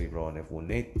my city, bro. And when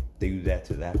they do that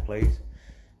to that place,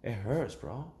 it hurts,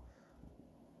 bro.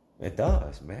 It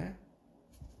does, man.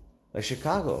 Like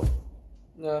Chicago.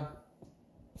 No.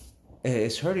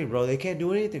 It's hurting, bro. They can't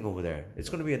do anything over there. It's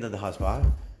going to be another hot spot.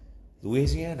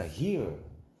 Louisiana, here.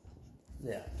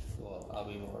 Yeah. Well, I'll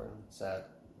be more sad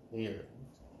here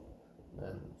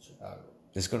than Chicago.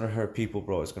 It's going to hurt people,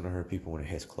 bro. It's going to hurt people when it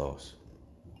hits close.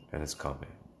 And it's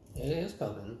coming. It is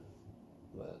coming.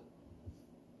 But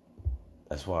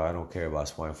that's why I don't care about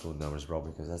swine flu numbers, bro,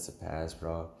 because that's the past,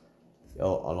 bro.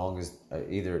 Yo, as long as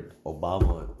either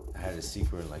Obama had a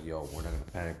secret, like, yo, we're not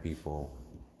gonna panic people,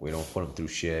 we don't put them through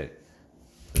shit.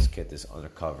 Let's get this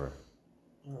undercover,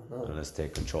 and let's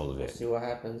take control of it. See what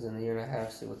happens in a year and a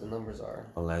half. See what the numbers are.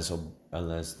 Unless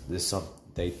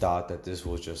they thought that this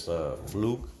was just a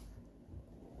fluke,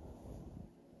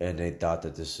 and they thought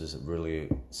that this is really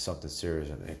something serious,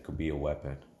 and it could be a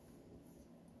weapon.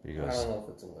 Because I don't know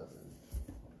if it's a weapon.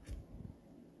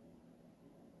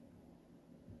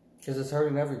 Because it's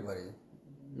hurting everybody.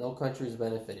 No country is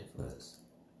benefiting from this.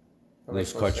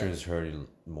 This country is hurting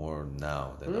more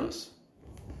now than us.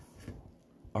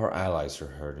 Our allies are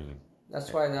hurting.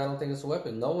 That's why I don't think it's a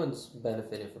weapon. No one's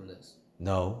benefiting from this.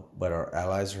 No, but our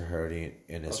allies are hurting,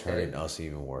 and it's hurting us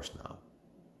even worse now.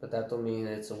 But that don't mean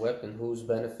it's a weapon. Who's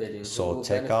benefiting? So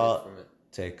take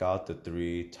out the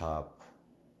 3 top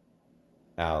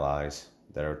allies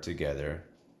that are together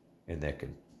and that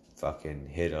can fucking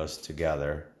hit us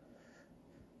together.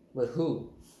 But who?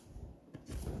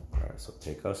 Alright, so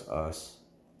take us.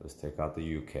 Let's take out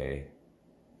the UK.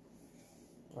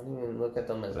 I don't even look at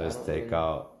them as. Let's take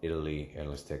out Italy and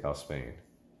let's take out Spain.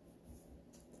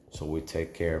 So we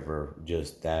take care of her,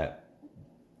 just that.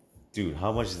 Dude,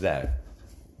 how much is that?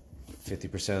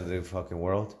 50% of the fucking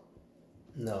world?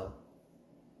 No.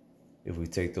 If we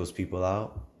take those people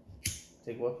out?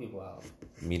 Take what people out?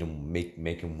 Mean them,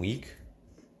 make them weak?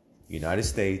 United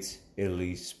States,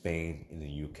 Italy, Spain, and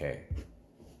the UK.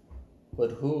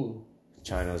 But who?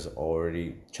 China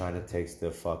takes the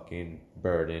fucking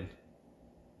burden.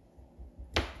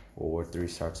 World War III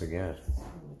starts again.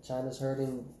 China's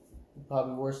hurting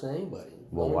probably worse than anybody.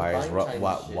 Well,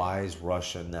 why is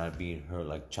Russia not being hurt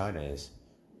like China is?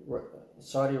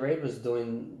 Saudi Arabia is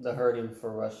doing the hurting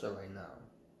for Russia right now.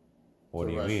 What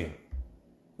do you mean?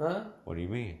 Huh? What do you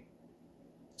mean?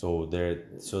 So they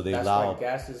That's allow. why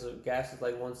gas is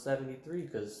like 173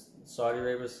 because Saudi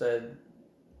Arabia said.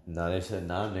 No, they said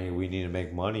we need to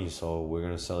make money, so we're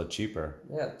gonna sell it cheaper.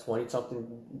 Yeah, $20-something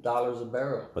a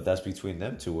barrel. But that's between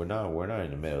them two. We're not in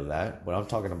the middle of that. But I'm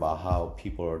talking about how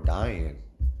people are dying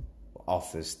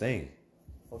off this thing.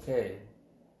 Okay,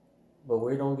 but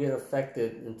we don't get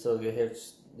affected until it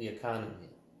hits the economy.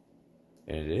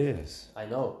 And it is. I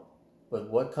know, but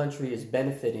what country is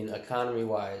benefiting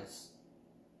economy-wise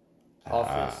off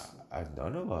this?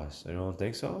 None of us. I don't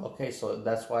think so. Okay, so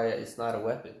that's why it's not a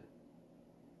weapon.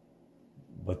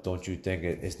 But don't you think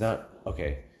it's not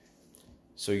okay?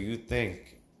 So you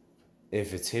think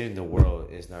if it's hitting the world,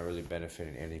 it's not really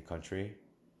benefiting any country?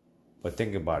 But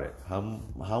think about it.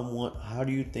 How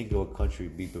do you think of a country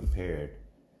be prepared?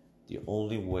 The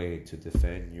only way to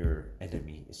defend your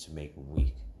enemy is to make them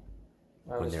weak.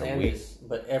 I understand this,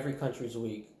 but every country's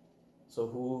weak. So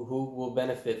who will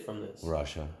benefit from this?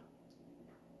 Russia.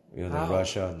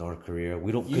 Russia, North Korea.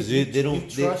 We don't because they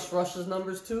don't. You trust Russia's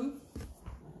numbers too?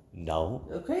 No.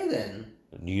 Okay then.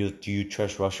 Do you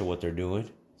trust Russia what they're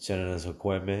doing? Sending us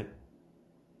equipment?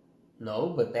 No,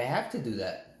 but they have to do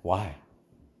that. Why?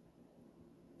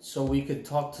 So we could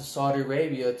talk to Saudi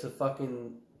Arabia to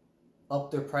fucking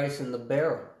up their price in the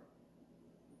barrel.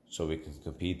 So we can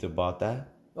compete about that?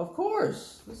 Of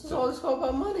course. This is all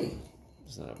about money.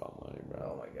 It's not about money,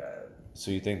 bro. Oh my god.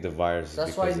 So you think the virus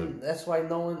That's why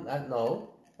no one no.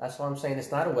 That's why I'm saying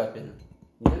it's not a weapon.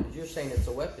 You're saying it's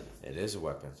a weapon. It is a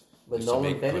weapon. But no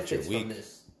one benefits from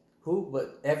this. Who?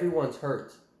 But everyone's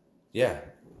hurt. Yeah.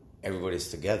 Everybody's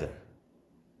together.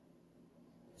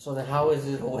 So then how is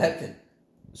it a weapon?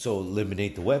 So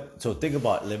eliminate the weapon. So think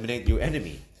about eliminate your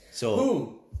enemy. So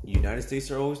who? United States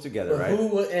are always together, right? Who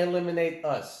will eliminate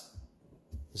us?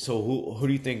 So who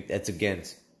do you think that's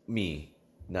against me?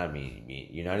 Not me.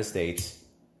 United States,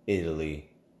 Italy,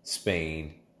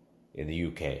 Spain, and the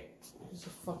UK. Who's the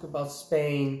fuck about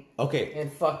Spain? Okay.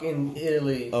 And fucking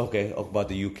Italy. Okay, about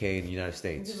the UK and the United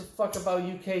States. Who's the fuck about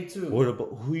UK too? What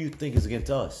about who you think is against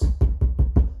us?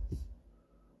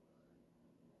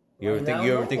 You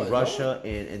ever think Russia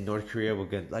and North Korea will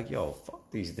get like, yo,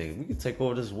 fuck these things. We can take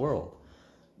over this world.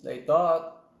 They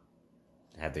thought.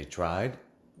 Have they tried?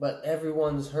 But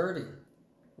everyone's hurting.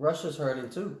 Russia's hurting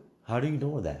too. How do you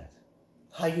know that?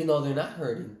 How you know they're not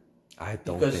hurting? I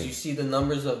don't because you see the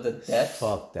numbers of the deaths.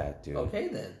 Fuck that, dude. Okay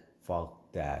then.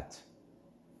 Fuck that.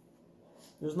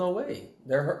 There's no way.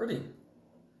 They're hurting.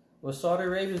 What Saudi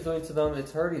Arabia is doing to them,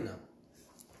 it's hurting them.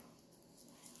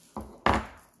 I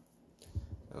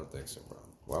don't think so, bro.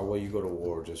 Why would you go to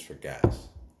war just for gas?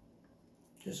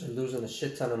 Because they're losing a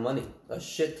shit ton of money. A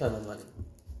shit ton of money.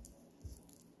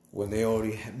 When they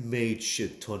already made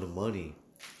shit ton of money.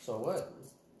 So what?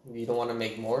 You don't want to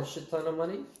make more shit ton of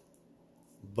money?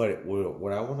 But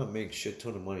when I want to make shit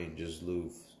ton of money and just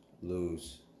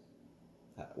lose,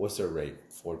 what's their rate?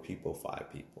 4 people,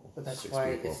 5 people. But that's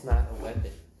why people. It's not a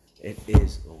weapon. It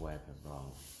is a weapon,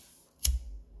 bro.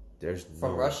 There's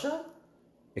from Russia?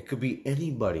 It could be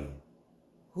anybody.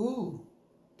 Who?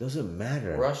 Doesn't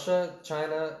matter. Russia,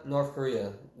 China, North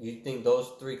Korea. You think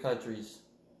those 3 countries?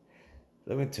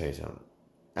 Let me tell you something.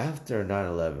 After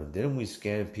 9/11, didn't we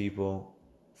scan people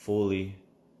fully?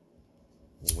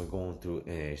 We're going through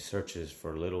searches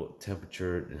for little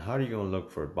temperature. And how are you going to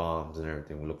look for bombs and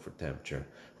everything? We look for temperature.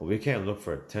 But we can't look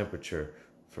for a temperature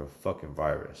for a fucking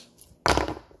virus.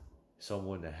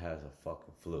 Someone that has a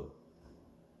fucking flu.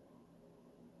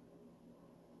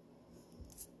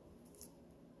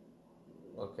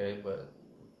 Okay, but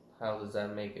how does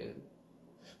that make it?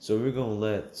 So we're going to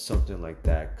let something like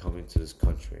that come into this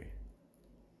country.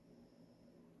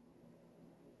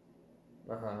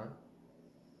 Uh-huh.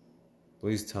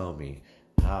 Please tell me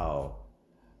how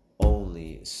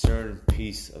only a certain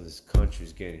piece of this country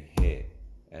is getting hit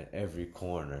at every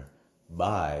corner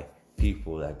by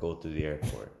people that go through the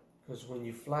airport. Because when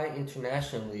you fly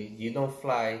internationally, you don't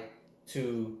fly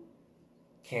to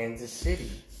Kansas City.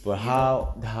 But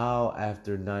how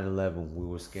after 9/11 we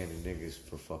were scanning niggas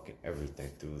for fucking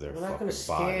everything through their We're not fucking gonna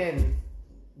body? scan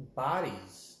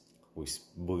bodies.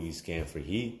 We scan for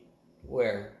heat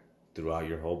Where? throughout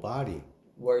your whole body.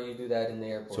 Where you do that in the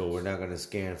airport? So we're not gonna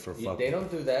scan for fucking. They don't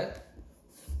do that.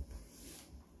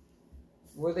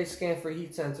 Where they scan for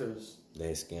heat sensors?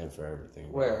 They scan for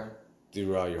everything. Bro. Where?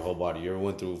 Throughout your whole body. You ever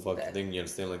went through a fucking thing? You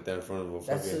understand like that in front of a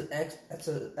fucking. That's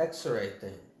an X-ray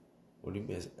thing. What do you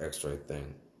mean it's an X-ray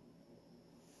thing?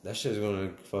 That shit's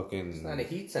gonna fucking. It's not a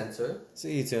heat sensor. It's a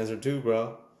heat sensor too,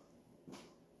 bro.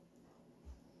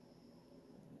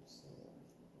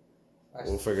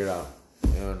 We'll figure it out.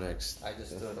 Next. I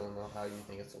just still don't know how you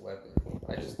think it's a weapon.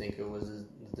 I just think it was a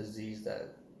disease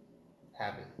that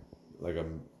happened. Like a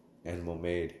animal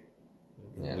made.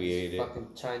 Yeah, we ate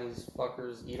fucking Chinese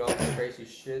fuckers eat all the crazy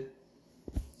shit.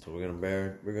 So we're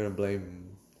gonna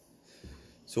blame.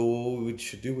 So what we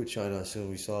should do with China as soon as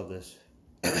we solve this?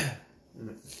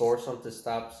 Force them to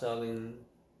stop selling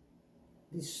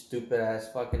these stupid ass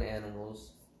fucking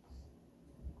animals.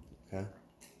 Okay.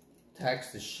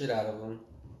 Tax the shit out of them.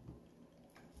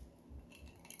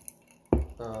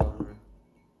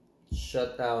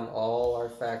 Shut down all our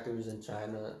factories in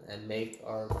China and make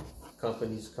our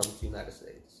companies come to the United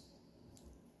States.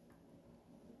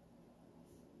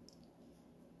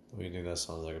 Do you think that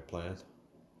sounds like a plan?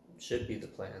 Should be the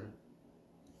plan.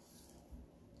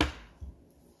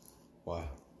 Why?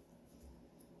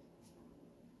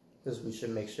 Because we should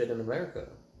make shit in America.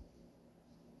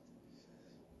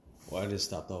 Why did it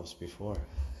stop those before?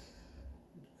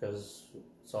 Because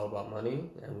it's all about money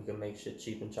and we can make shit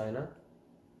cheap in China.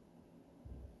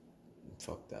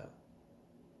 Fuck that.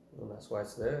 Well, that's why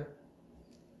it's there.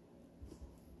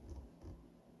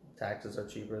 Taxes are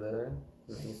cheaper there.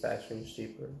 Manufacturing is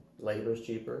cheaper. Labor is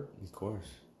cheaper. Of course.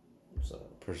 So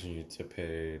Person you to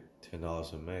pay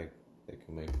 $10 a meg, they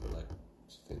can make for like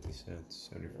 50 cents,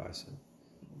 75 cents.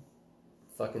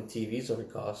 fucking TVs only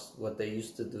cost what they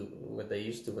used to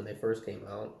when they first came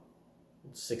out.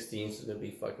 60 inches is gonna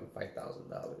be fucking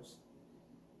 $5,000.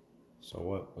 So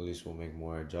what? At least we'll make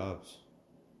more jobs.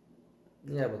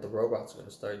 Yeah, but the robots are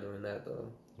gonna start doing that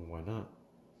though. Why not?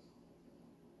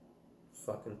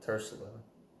 Fucking Tesla.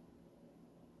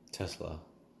 Tesla.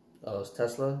 Oh, it's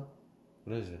Tesla?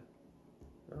 What is it?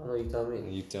 I don't know, you tell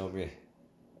me. You tell me.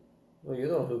 Well, you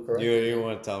know who correct? You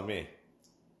want to tell me?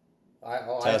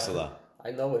 Tesla.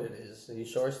 I know what it is. Are you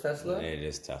sure it's Tesla? It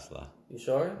is Tesla. You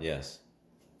sure? Yes.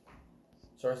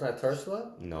 Sure it's not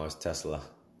Tesla? No, it's Tesla.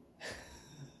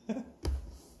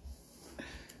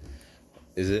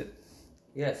 Is it?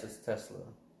 Yes, it's Tesla.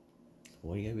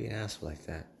 Why you gotta be an asshole like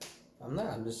that? I'm not.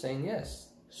 I'm just saying yes.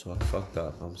 So I fucked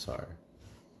up. I'm sorry.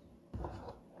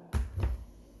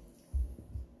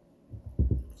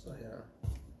 So yeah.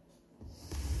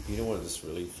 You know what is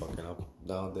really fucking up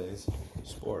nowadays?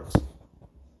 Sports.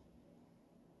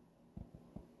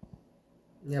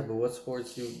 Yeah, but what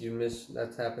sports you miss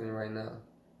that's happening right now?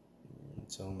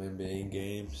 Some NBA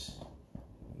games,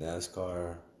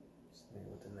 NASCAR. Stay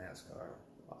with the NASCAR.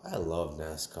 I love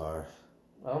NASCAR.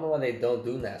 I don't know why they don't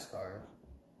do NASCAR.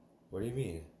 What do you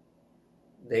mean?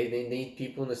 They need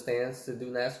people in the stands to do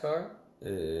NASCAR?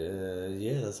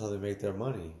 Yeah, that's how they make their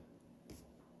money.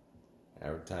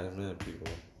 Advertisement, people.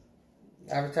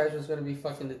 Advertisement's gonna be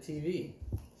fucking the TV.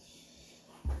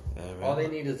 Yeah, man. All they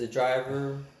need is a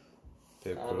driver.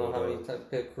 Pit I don't know how many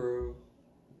pit crew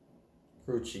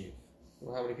chief.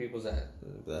 Well, how many people's that?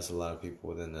 That's a lot of people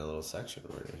within that little section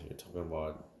right there. You're talking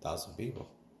about 1,000 people.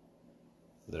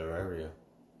 Their area.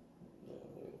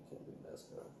 Can't do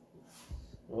NASCAR.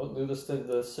 Well, do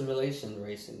the simulation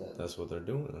racing then. That's what they're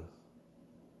doing.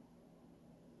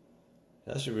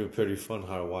 That should be pretty fun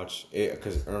how to watch it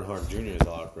because Earnhardt Jr. is a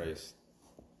lot of race.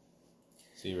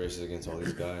 See, he races against all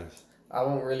these guys. I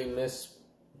won't really miss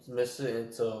it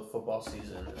until football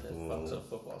season, and then fucks up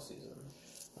football season.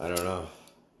 I don't know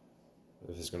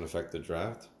if it's gonna affect the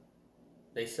draft.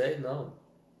 They say no.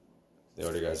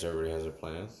 Everybody has their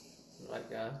plan. My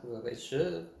God, well, they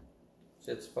should.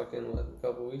 Shit's fucking a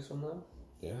couple weeks from now.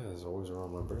 Yeah, it's always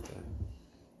around my birthday.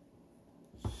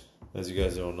 As you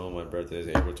guys don't know, my birthday is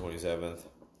April 27th.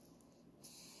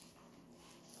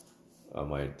 I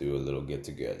might do a little get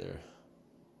together.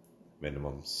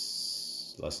 Minimum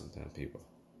less than 10 people.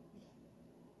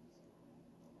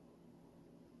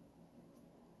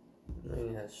 I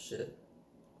mean, that's shit.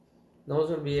 No one's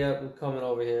gonna be coming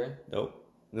over here. Nope.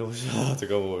 No one's allowed to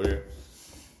go over here.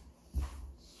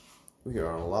 We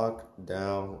are on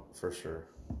lockdown for sure.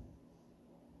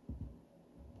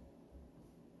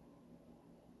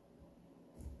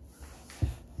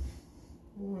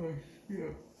 Yeah.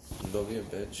 Don't be a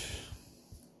bitch.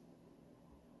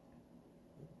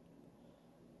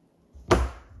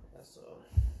 So,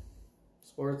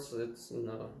 sports, it's,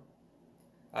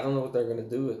 I don't know what they're going to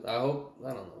do with I don't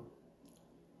know.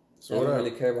 So I don't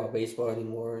really care about baseball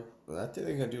anymore. I think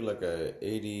they're going to do like a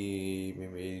 80,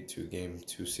 maybe 82 game,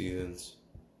 2 seasons.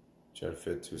 Try to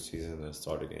fit 2 seasons and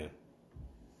start again.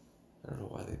 I don't know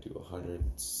why they do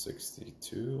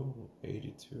 162,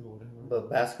 82, whatever. But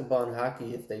basketball and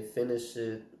hockey, if they finish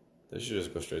it... They should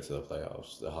just go straight to the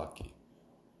playoffs, the hockey.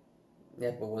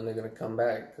 Yeah, but when they're going to come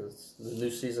back, because the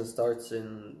new season starts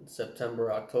in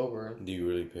September, October. Do you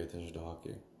really pay attention to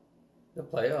hockey? The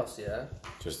playoffs, yeah.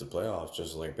 Just the playoffs,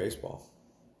 just like baseball.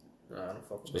 No, I don't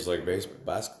fuck with Just baseball. like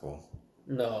basketball.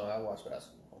 No, I watch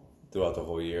basketball. Throughout the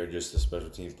whole year, just the special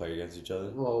teams play against each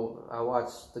other? Well, I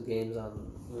watch the games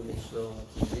when they show on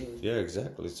TV. Yeah,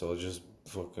 exactly. So just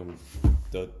fucking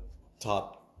the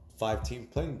top 5 teams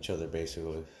playing each other,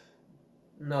 basically.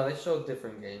 No, they show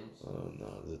different games. Oh, no,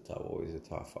 always the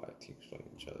top 5 teams playing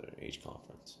each other in each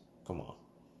conference. Come on.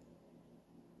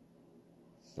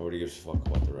 Nobody gives a fuck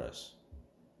about the rest.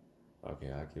 Okay,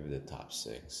 I'll give it the top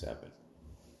 6, 7.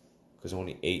 Because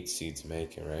only 8 seeds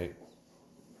make it, right?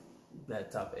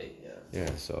 That top 8, yeah.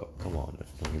 Yeah, so come on,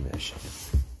 don't give me that shit.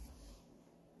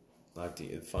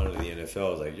 Finally, the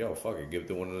NFL is like, yo, fuck it, give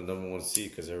the one the number 1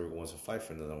 seed because everyone wants to fight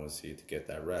for the number 1 seed to get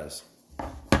that rest.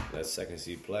 Let second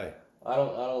seed play. I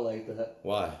don't like that.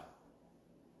 Why?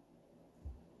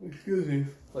 Excuse me.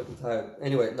 Fucking tired.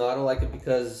 Anyway, no, I don't like it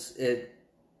because it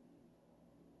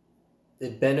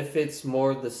benefits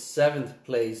more the 7th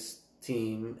place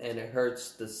team and it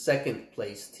hurts the 2nd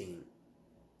place team.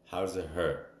 How does it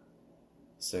hurt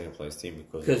second place team?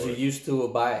 Because you're used to a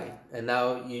bye, and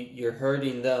now you're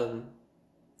hurting them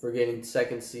for getting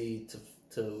 2nd seed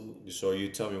to. So you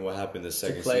tell me what happened the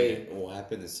second seed? What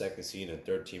happened the second seed and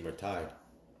 3rd team are tied?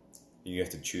 You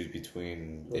have to choose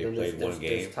between they played one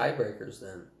game. There's tiebreakers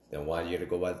then. Then why do you have to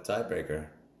go by the tiebreaker?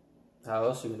 How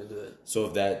else are you gonna do it? So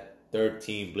if that 3rd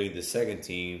team played the 2nd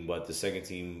team, but the 2nd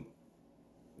team,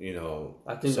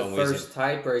 I think the first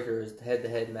tiebreaker is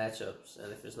head-to-head matchups,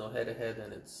 and if there's no head-to-head,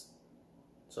 then it's.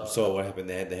 So what happened?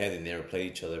 They head-to-head, they never played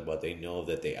each other, but they know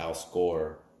that they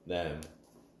outscore them.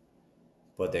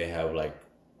 But they have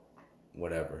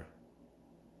whatever,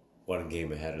 1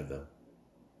 game ahead of them.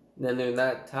 Then they're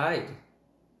not tied.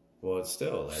 Well, it's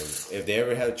still if they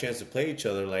ever had a chance to play each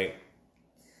other,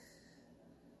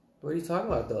 What are you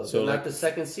talking about, though? So they're not the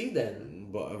 2nd seed then.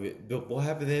 But what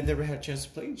happened? They never had a chance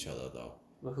to play each other, though.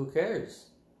 Well, who cares?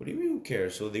 What do you mean, who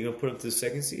cares? So they're gonna put them to the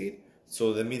 2nd seed.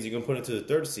 So that means you're gonna put them to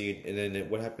the 3rd seed, and then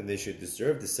what happened? They should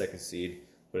deserve the 2nd seed,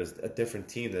 but it's a different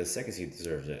team that the 2nd seed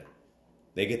deserves it.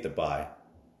 They get the bye.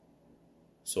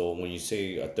 So when you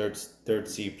say a third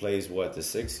seed plays the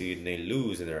 6th seed and they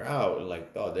lose and they're out,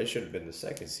 they should have been the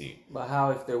 2nd seed. But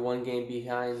how if they're 1 game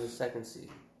behind the 2nd seed?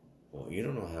 Well, you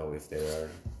don't know how if they are.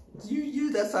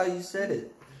 You that's how you said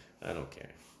it. I don't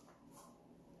care.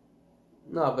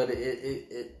 No, but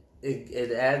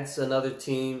it adds another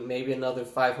team, maybe another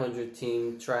 500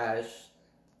 team trash,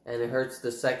 and it hurts the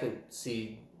 2nd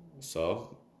seed.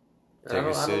 So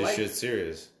take shit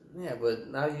serious. Yeah, but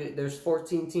now there's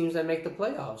 14 teams that make the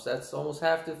playoffs. That's almost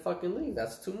half the fucking league.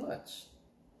 That's too much.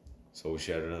 So we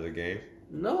should have another game?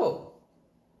 No.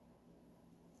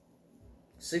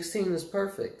 16 is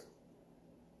perfect.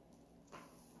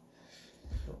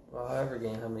 Well, however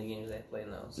how many games they play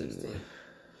now? 16.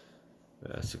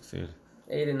 Yeah, 16.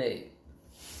 8 and 8.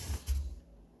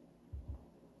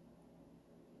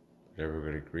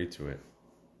 Everybody agreed to it.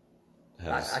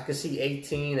 I could see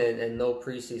 18 and no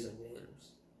preseason games.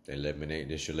 They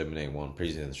should eliminate 1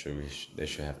 preseason. They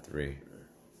should have 3.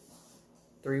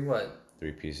 3 what?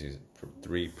 3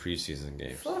 preseason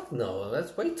games. Fuck no,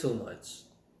 that's way too much.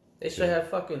 They should have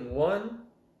fucking 1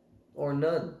 or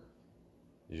none.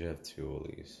 You should have 2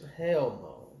 at least. Hell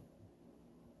no.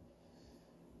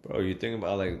 Bro, you think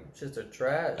about just a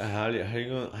trash. How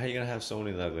you gonna have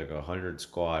somebody like 100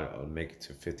 squad make it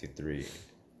to 53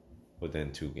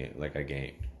 within 2 games, a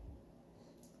game?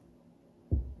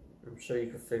 I'm sure you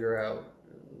could figure out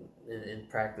in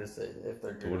practice if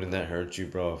they're good. Wouldn't that hurt you,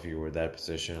 bro? If you were that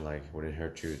position, wouldn't it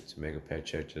hurt you to make a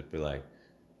paycheck? Just be if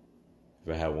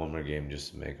I had 1 more game,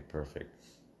 just to make it perfect.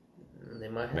 They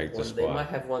might have one. They might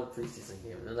have 1 preseason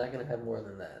game. They're not gonna have more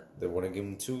than that. They want to give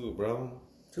them 2, bro.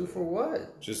 2 for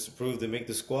what? Just to prove they make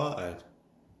the squad.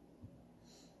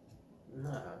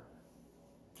 Nah,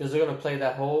 because they're gonna play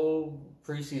that whole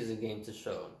preseason game to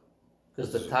show.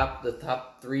 Because the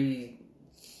top three,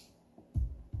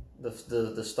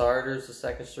 the starters, the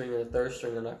second string, and the third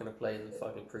string are not going to play in the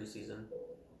fucking preseason.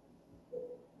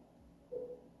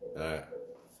 Alright.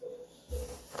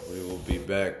 We will be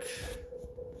back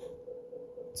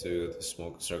to the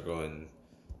Smoking Circle in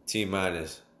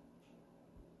T-minus.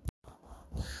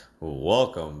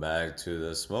 Welcome back to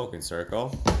the Smoking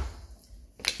Circle.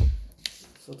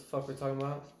 So what the fuck we're talking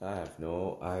about? I have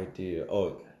no idea.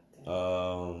 Oh,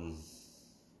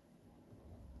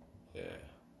 yeah.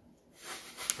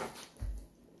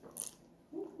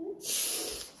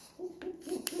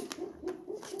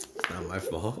 Not my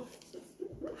fault.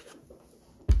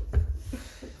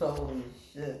 Holy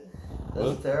shit.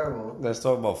 That's terrible. Let's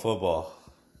talk about football.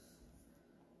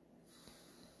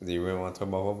 Do you really want to talk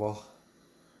about football?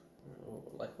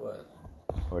 Like what?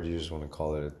 Or do you just want to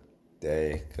call it a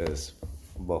day? Because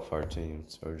both our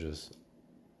teams are just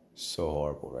so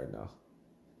horrible right now.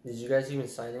 Did you guys even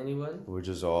sign anyone? We're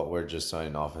just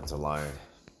signing offensive line.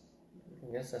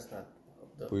 I guess that's not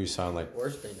the We signed like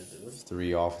worst thing to do.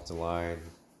 3 offensive line,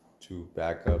 2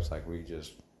 backups. Like and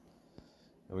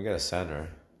we got a center.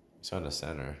 We signed a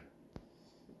center.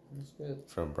 That's good.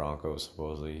 From Broncos,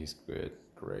 supposedly. He's good.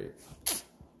 Great.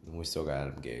 And we still got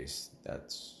Adam Gase.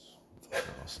 That's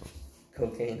fucking awesome.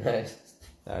 Cocaine nice.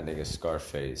 That nigga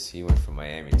Scarface, he went from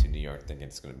Miami to New York thinking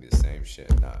it's going to be the same shit.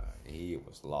 Nah, he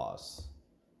was lost.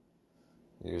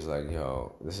 He was like,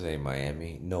 yo, this ain't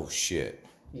Miami. No shit.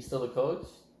 He's still the coach?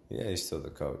 Yeah, he's still the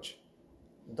coach.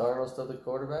 Darnold's still the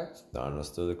quarterback? Darnold's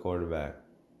still the quarterback.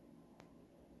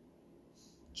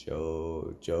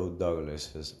 Joe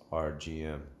Douglas is our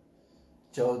GM.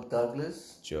 Joe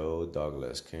Douglas? Joe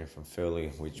Douglas came from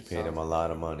Philly. We paid him a lot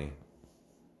of money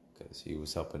because he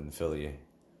was helping Philly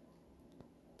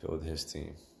build his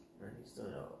team. And he's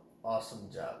doing an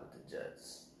awesome job with the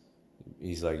Jets.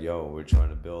 He's like, yo, we're trying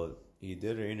to build. He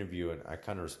did an interview, and I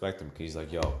kind of respect him because he's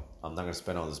like, yo, I'm not going to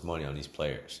spend all this money on these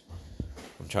players.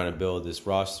 I'm trying to build this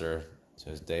roster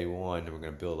since day one, and we're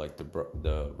going to build like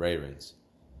the Ravens.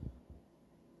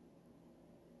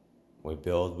 We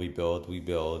build,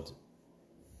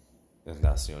 and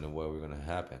that's the only way we're going to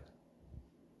happen.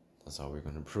 That's how we're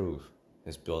going to improve,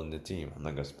 is building the team. I'm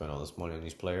not going to spend all this money on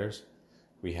these players.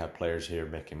 We have players here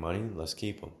making money. Let's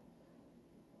keep them.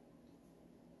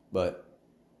 But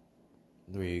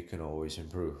we can always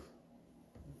improve.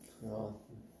 Well,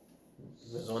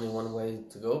 there's only one way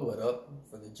to go but up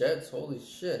for the Jets. Holy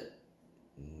shit.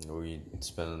 We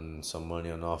spend some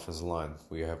money on the offensive line.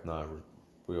 We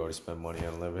already spent money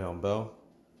on Le'Veon Bell.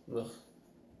 Ugh.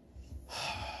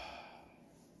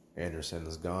 Anderson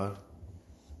is gone.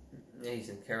 Yeah, he's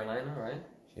in Carolina, right?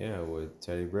 Yeah, with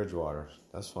Teddy Bridgewater.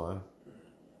 That's fine.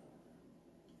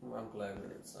 Well, I'm glad we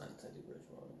didn't sign Teddy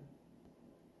Bridgewater.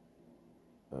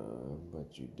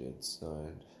 But you did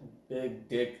sign Big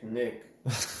Dick Nick.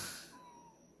 That's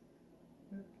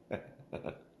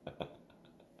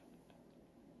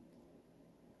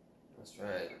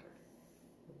right.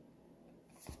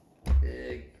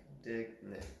 Big Dick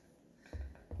Nick.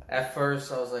 At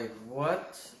first, I was like,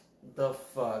 what the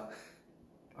fuck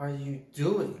are you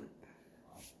doing?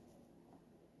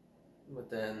 But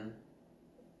then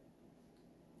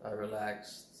I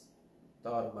relaxed,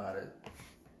 thought about it.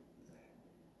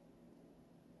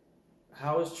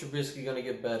 How is Trubisky going to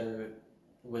get better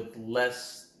with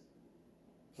less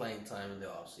playing time in the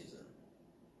offseason?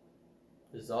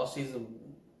 Because the offseason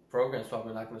program's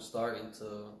probably not going to start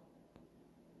until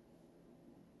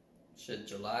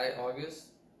July, August.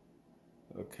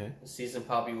 Okay. The season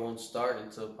probably won't start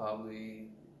until probably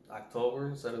October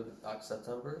instead of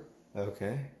September.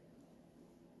 Okay.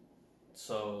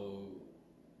 So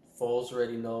Foles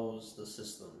already knows the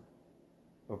system.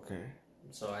 Okay.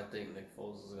 So I think Nick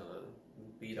Foles is going to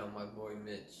beat on my boy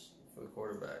Mitch for the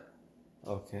quarterback.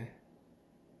 Okay.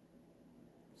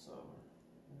 So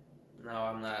now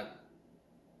I'm not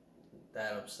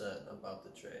that upset about the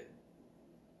trade.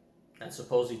 And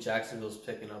supposedly Jacksonville's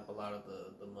picking up a lot of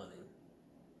the money.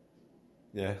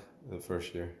 Yeah, the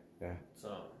first year. Yeah.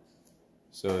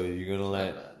 So you're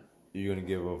gonna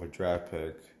give up a draft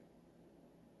pick.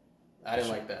 I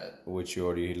didn't like that. Which you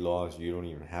already lost. You don't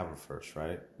even have a first,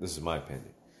 right? This is my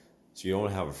opinion. So you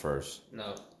don't have a first.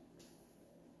 No.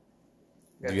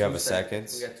 Do you have a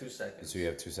second? We got 2 seconds. So you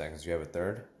have 2 seconds. Do you have a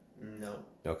third? No.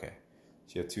 Okay.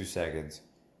 So you have 2 seconds.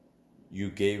 You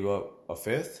gave up a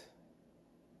fifth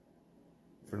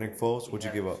for Nick Foles? What'd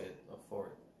you give up? A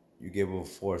fourth. You gave up a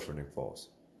fourth for Nick Foles.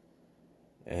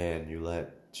 And you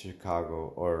let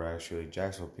Chicago, or actually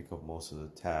Jacksonville, pick up most of the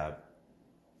tab.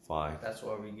 Fine. That's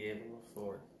why we gave him a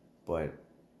fourth. But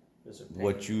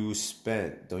what you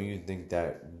spent, don't you think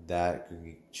that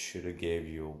should have gave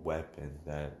you a weapon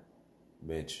that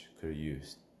Mitch could have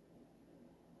used?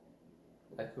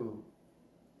 Like who?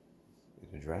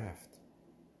 In the draft.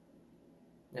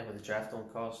 Yeah, but the draft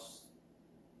don't cost.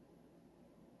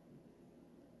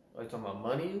 Are you talking about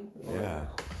money? Yeah.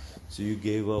 So you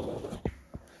gave up.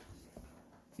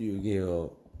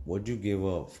 What'd you give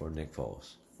up for Nick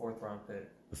Foles? 4th round pick.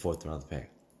 The 4th round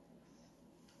pick.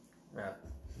 Yeah.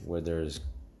 Where there's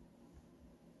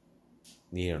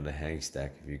need on the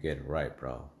haystack if you get it right,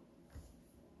 bro.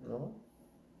 No.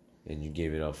 And you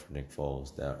gave it up for Nick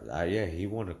Foles. He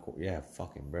won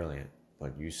fucking brilliant.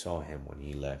 But you saw him when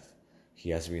he left. He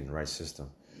has to be in the right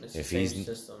system. It's the same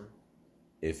system.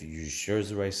 If you sure it's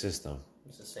the right system.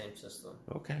 It's the same system.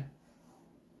 Okay.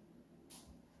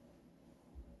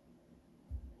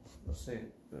 We'll see.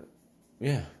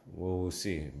 Yeah, well, we'll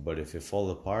see. But if it falls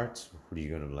apart, who are you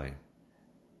going to blame?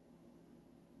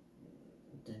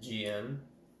 The GM.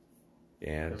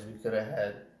 And? Because we could have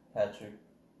had Patrick.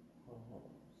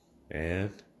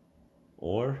 And?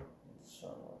 Or?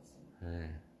 Sean Watson.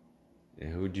 Hey.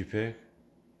 And who'd you pick?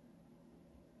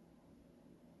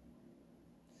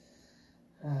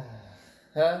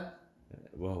 Huh?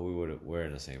 Well, we're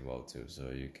in the same boat too,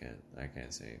 so I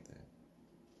can't say anything.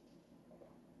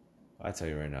 I tell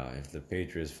you right now, if the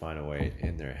Patriots find a way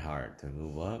in their heart to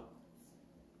move up,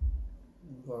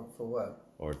 for what?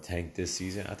 Or tank this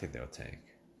season, I think they'll tank.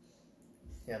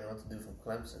 Yeah, they want to do from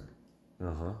Clemson.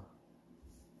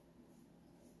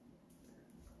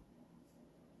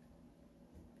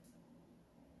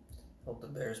 Hope the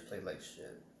Bears play like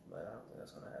shit, but I don't think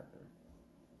that's gonna happen.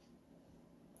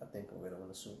 I think we're gonna win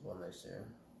the Super Bowl next year.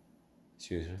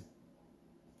 Excuse me?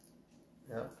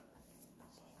 Yeah.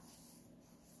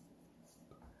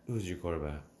 Who's your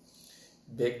quarterback?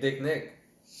 Big Dick Nick.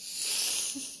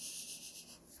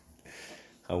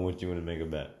 How much you want to make a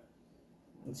bet?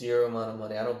 Zero amount of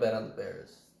money. I don't bet on the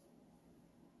Bears.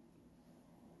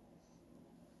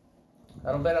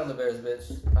 I don't bet on the Bears,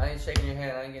 bitch. I ain't shaking your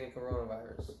hand. I ain't getting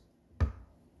coronavirus.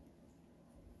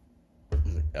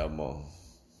 Elmo.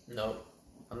 Nope.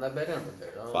 I'm not betting on the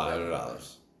Bears.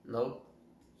 $500. Nope.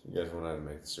 So you guys want to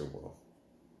make the Super Bowl?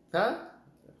 Huh?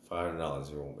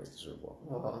 $500, you won't make the Super Bowl.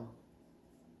 Well,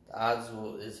 the odds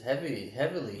is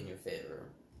heavily in your favor.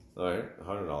 All right,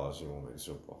 $100, you won't make the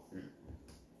Super Bowl.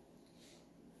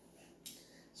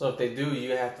 So if they do,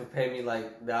 you have to pay me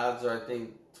like the odds are I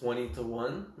think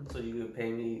 20-1. So you could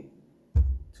pay me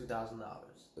 $2,000.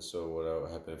 So what will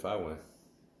happen if I win?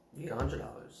 You get $100.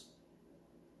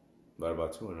 What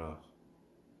about $200?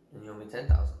 And you owe me $10,000.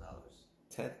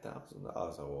 $10,000 I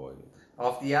owe you.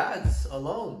 Off the odds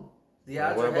alone. The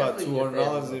odds what are about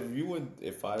 $200 if you win?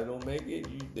 If I don't make it,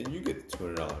 then you get the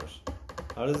 $200.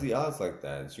 How does the odds like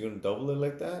that? Is you gonna double it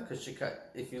like that? Because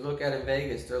if you look at it in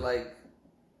Vegas, they're like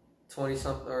 20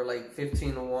 something or like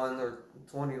 15-1 or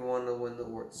 20-1 to win the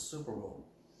Super Bowl.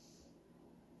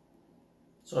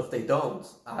 So if they don't,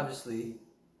 obviously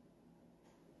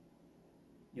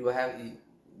you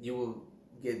will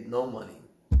get no money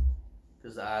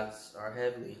because the odds are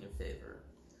heavily in your favor.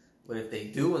 But if they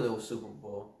do win the Super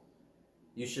Bowl,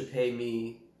 you should pay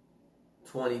me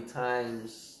 20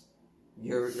 times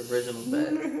your original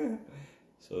bet.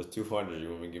 So it's 200. You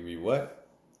want me to give me what?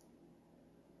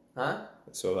 Huh?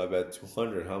 So if I bet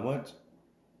 200, how much?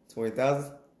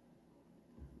 20,000?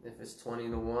 If it's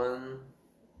 20-1,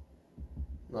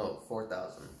 no,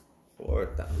 4,000.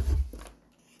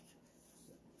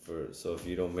 4,000. So if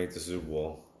you don't make the Super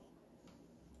Bowl,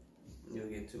 you'll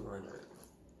get 200.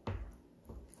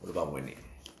 What about winning?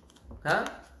 Huh?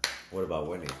 What about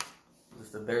winning?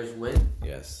 If the Bears win?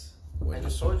 Yes. I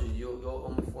just told you, you'll owe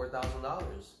me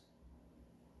 $4,000.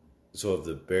 So if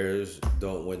the Bears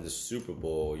don't win the Super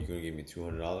Bowl, you're gonna give me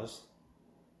 $200?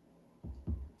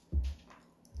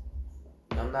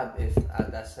 I'm not.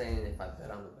 That's saying if I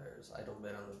bet on the Bears, I don't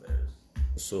bet on the Bears.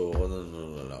 So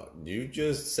no. You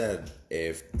just said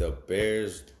if the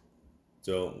Bears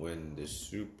don't win the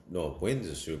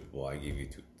Super Bowl, I give you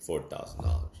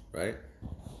 $4,000, right?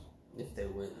 If they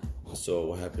win. So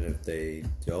what happened if they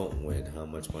don't win? How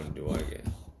much money do I get?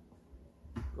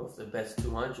 Well, if the bet's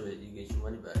 200, you get your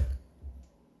money back.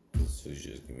 So you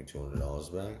just give me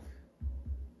 $200 back?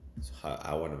 So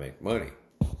I want to make money.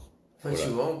 But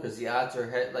you won't, because the odds are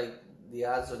don't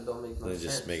make no sense.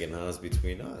 Just making odds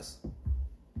between us.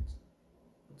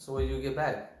 So what do you get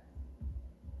back?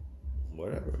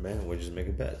 Whatever, man. We'll just make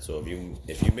a bet. So if you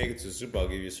make it to the Super Bowl, I'll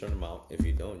give you a certain amount. If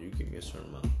you don't, you give me a certain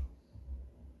amount.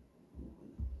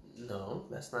 No,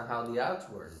 that's not how the odds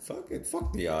work. Fuck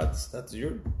the odds. That's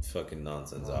your fucking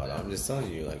nonsense odd. I'm just telling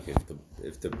you, like,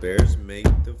 if the Bears make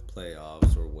the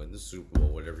playoffs or win the Super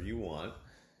Bowl, whatever you want.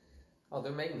 Oh,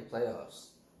 they're making the playoffs.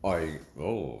 Are you?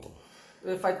 Oh.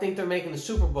 If I think they're making the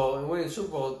Super Bowl and winning the Super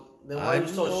Bowl, then why are you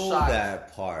so shocked?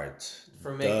 That part.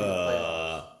 For making the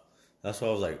playoffs. That's why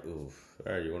I was like, oof.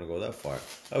 All right, you want to go that far?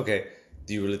 Okay.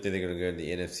 Do you really think they're going to go in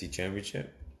the NFC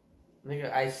Championship?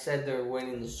 Nigga, I said they're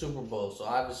winning the Super Bowl, so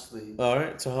obviously. All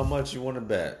right. So how much you want to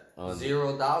bet on?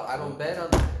 $0. I don't bet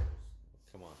on the Bears.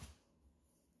 Come on.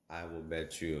 I will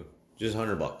bet you just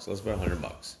 $100. Let's bet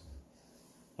 $100.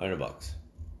 $100.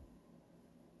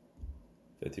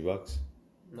 $50.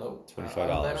 Nope. $25. I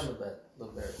don't bet on the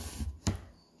Bears.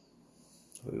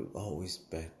 We always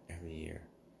bet every year.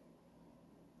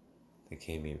 They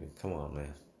can't even. Come on,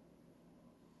 man.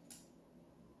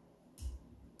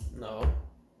 No.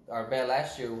 Our bet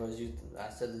last year was I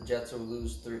said the Jets would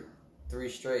lose three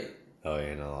straight. Oh, yeah,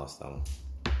 and I lost that one.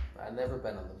 I never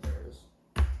bet on the Bears.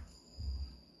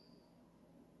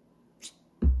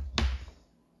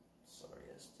 Sorry,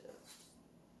 yes, Jets.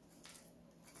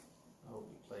 I hope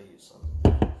we play you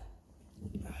something.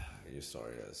 You're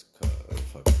sorry as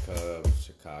fucking Cubs,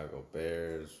 Chicago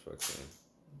Bears, fucking.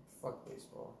 Fuck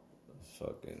baseball.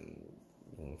 Fuck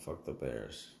the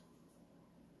Bears.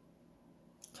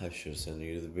 I should send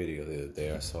you the video the other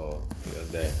day I saw the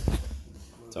other day.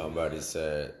 Tom Brady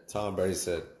said,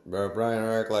 Brian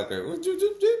Urlacher,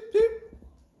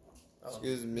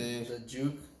 excuse me. The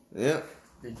juke? Yeah.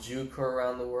 The juke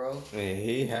around the world? And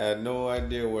he had no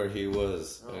idea where he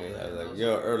was. Oh, and he man, had like,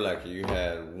 yo, Urlacher, you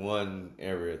had one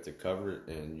area to cover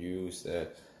and you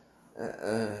said,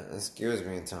 excuse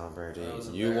me, Tom Brady.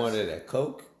 You wanted a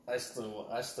Coke? I still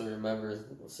remember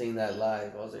seeing that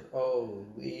live. I was like,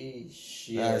 holy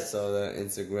shit. I saw that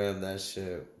Instagram, that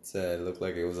shit said, looked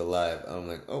like it was alive. I'm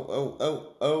like,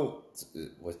 oh.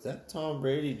 Was that Tom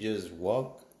Brady just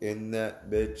walk in that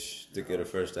bitch to get a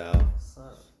first down?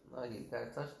 Son, no, he got a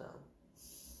touchdown.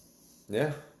 Yeah.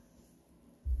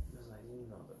 I was like, you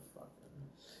motherfucker.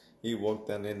 He walked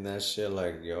down in that shit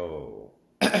like, yo.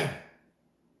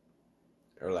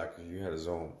 Or like, you had a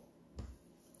zone.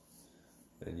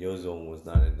 And your zone was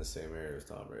not in the same area as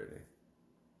Tom Brady.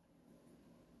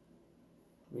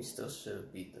 We still should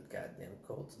have beat the goddamn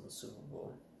Colts in the Super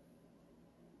Bowl.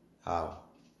 How?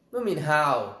 I mean,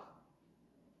 how?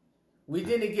 We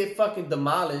didn't get fucking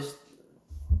demolished.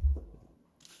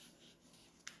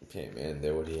 Okay, man,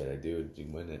 did what he had to do to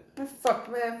win it.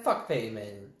 Fuck Peyton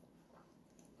Manning.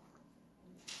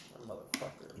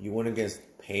 Motherfucker. You went against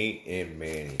Peyton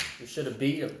Manning. We should have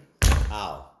beat him.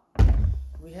 How?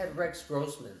 We had Rex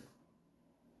Grossman.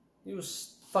 He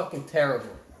was fucking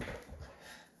terrible.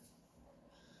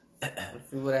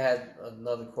 If we would have had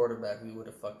another quarterback, we would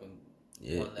have fucking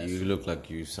won that you shit. look like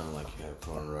you sound like you have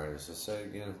coronavirus. So say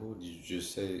again, who did you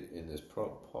just say in this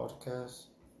podcast?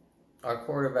 Our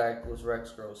quarterback was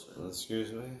Rex Grossman.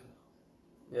 Excuse me?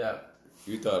 Yeah.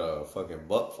 You thought a fucking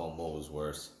butt fumble was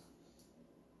worse.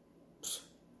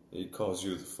 He cost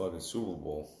you the fucking Super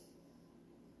Bowl.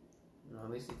 No, at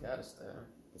least he got us there.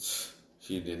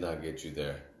 She did not get you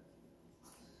there.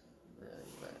 Yeah,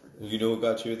 you're right. You know who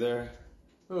got you there?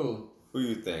 Who? Who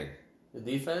you think? The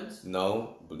defense?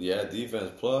 No, but yeah,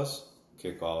 defense plus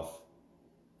kickoff.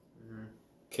 Mm-hmm.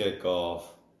 Kickoff.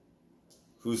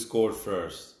 Who scored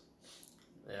first?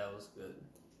 Yeah, it was good.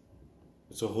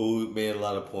 So who made a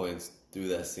lot of points through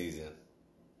that season?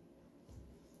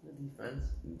 The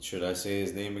defense? Should I say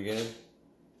his name again?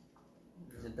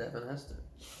 Devin Hester.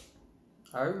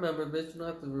 I remember, bitch. You don't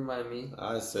have to remind me.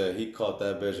 I said he caught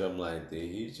that bitch. I'm like, what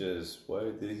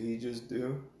did he just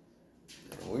do?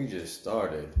 We just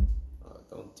started.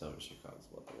 Don't tell me Chicago's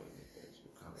about to win it,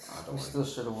 bitch. We still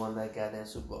should have won that goddamn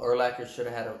Super Bowl. Urlacher should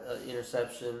have had an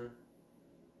interception,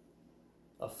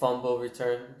 a fumble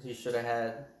return. He should have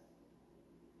had.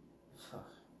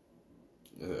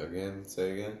 Again,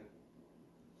 say again.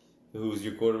 Who's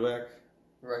your quarterback?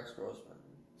 Rex Grossman.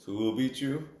 So who will beat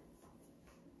you?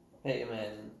 Hey,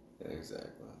 man. Yeah,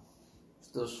 exactly.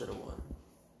 Still should have won.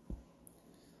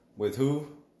 With who?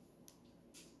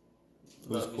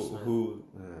 Who?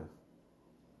 Yeah.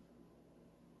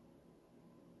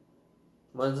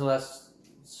 When's the last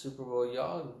Super Bowl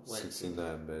y'all went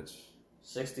 69, to? bitch.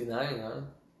 69, huh?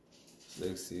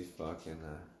 60 fucking.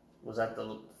 Was that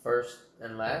the first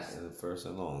and last? And the first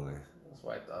and only. That's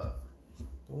what I thought.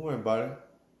 Don't worry about it.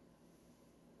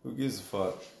 Who gives a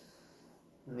fuck?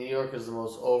 New York is the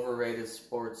most overrated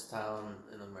sports town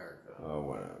in America. Oh,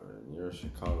 whatever. Your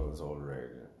Chicago is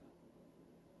overrated.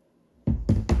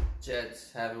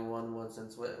 Jets haven't won one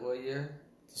since what year?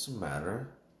 Doesn't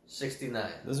matter. 69.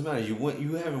 Doesn't matter.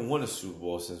 You haven't won a Super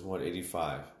Bowl since what,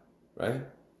 85, right?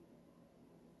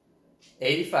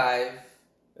 85.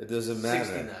 It doesn't matter.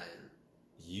 69.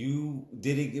 You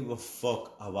didn't give a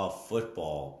fuck about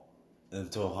football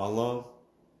until how long?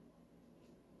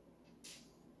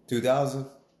 2000?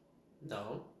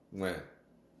 No. When?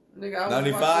 Nigga,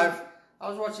 95? I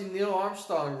was watching Neil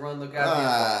Armstrong run the goddamn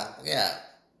ball. Yeah.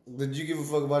 Did you give a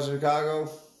fuck about Chicago?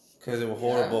 Because it was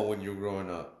horrible when you were growing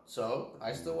up. So,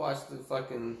 I still watch the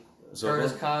fucking So,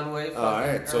 Curtis Conway.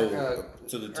 Alright, so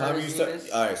the time Curtis you start...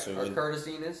 Enos, Alright, so or Curtis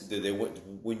Enos? did they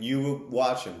when you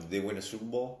watch them, did they win a Super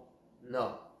Bowl?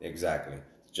 No. Exactly.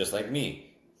 Just like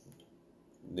me.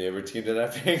 Every team that I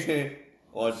picked...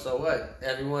 So what?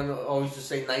 Everyone always just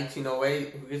say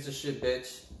 1908. Who gives a shit,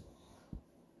 bitch?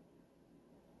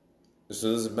 So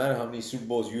it doesn't matter how many Super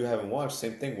Bowls you haven't watched.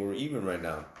 Same thing. We're even right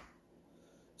now.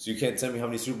 So you can't tell me how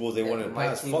many Super Bowls they won in the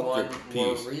past. Fuck your piece.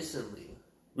 More recently.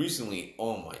 Recently,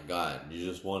 oh my God, you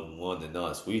just won more than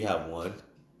us. We have one.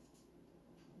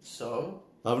 So?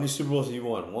 How many Super Bowls have you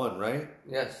won? One, right?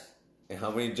 Yes. And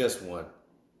how many just won?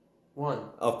 One.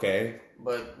 Okay.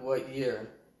 But what year?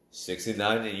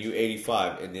 69 and you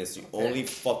 85. And it's the only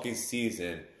fucking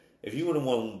season. If you would have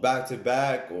won back to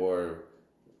back or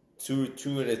two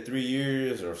in the 3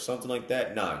 years or something like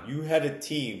that, nah. You had a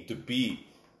team to beat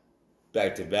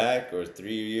back to back or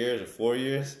 3 years or 4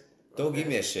 years. Don't give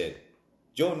me that shit.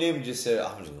 Joe Namath just said,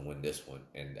 I'm just going to win this one.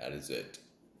 And that is it.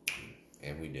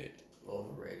 And we did.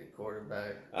 Overrated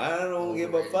quarterback. I don't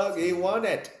give a fuck. He won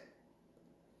it.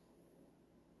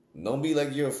 Don't be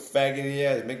like you're a faggot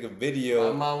ass. Make a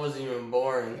video. My mom wasn't even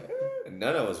born.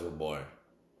 None of us were born.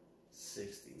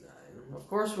 69. Of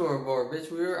course we were born,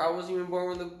 bitch. I wasn't even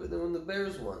born when the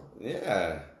Bears won.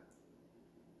 Yeah.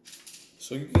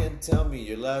 So you can't tell me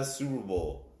your last Super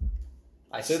Bowl.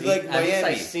 At least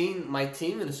I seen my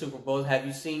team in the Super Bowl. Have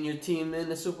you seen your team in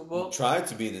the Super Bowl? Tried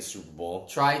to be in the Super Bowl.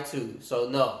 Tried to. So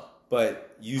no.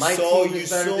 But you saw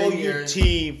your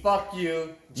team. Fuck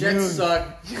you. Jets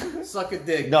suck. Suck a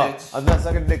dick, no, bitch. I'm not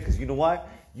sucking a dick because you know why?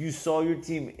 You saw your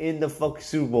team in the fucking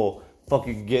Super Bowl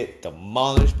fucking get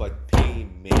demolished by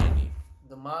Peyton Manning.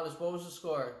 Demolished? What was the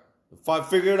score?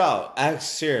 Figure it out. Ask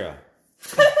Sarah.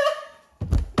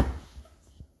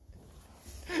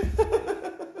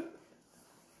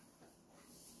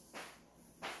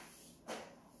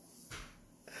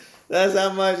 That's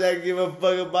how much I give a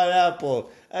fuck about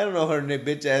Apple. I don't know her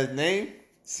bitch ass name.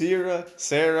 Sarah,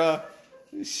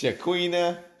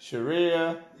 Shaquina,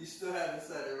 Sharia. You still haven't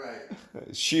said it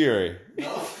right. Shiri.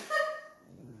 No.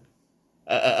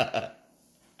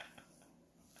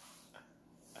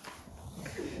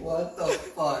 What the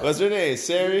fuck? What's her name?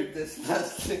 Sari?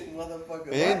 Disgusting motherfucker.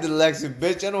 It ain't dyslexic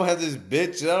bitch. I don't have this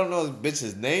bitch. I don't know this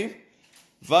bitch's name.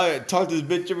 If I talk to this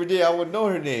bitch every day, I would know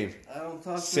her name. I don't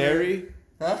talk to Sari?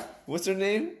 Huh? What's her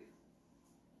name?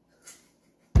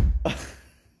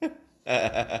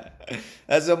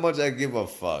 That's how much I give a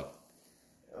fuck.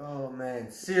 Oh man,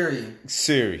 Siri.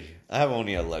 Siri. I have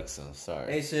only Alexa. I'm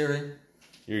sorry. Hey Siri.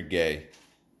 You're gay.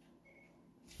 I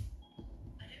don't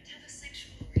have a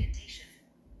sexual orientation.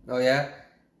 Oh yeah?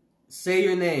 Say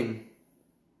your name.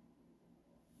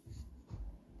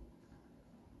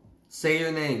 Say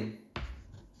your name. My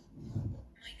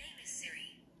name is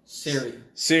Siri. Siri.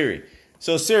 Siri.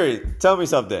 So Siri, tell me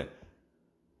something.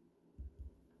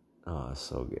 Oh, it's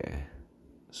so gay.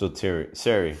 So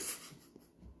Siri.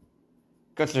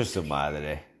 Contra su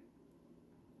madre.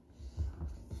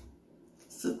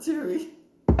 Satiri.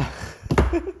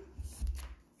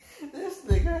 This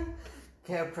nigga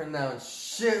can't pronounce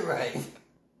shit right.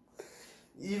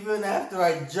 Even after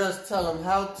I just tell him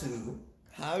how to.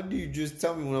 How do you just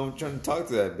tell me when I'm trying to talk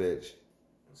to that bitch?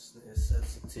 It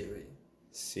says Satiri.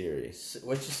 Siri.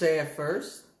 What you say at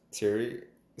first? Siri.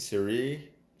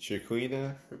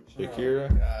 Shaquina. Shakira.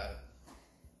 Oh god.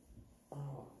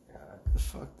 Oh god.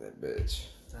 Fuck that bitch.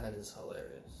 That is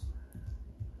hilarious.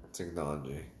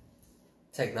 Technology.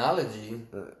 Technology?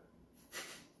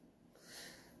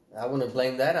 I wouldn't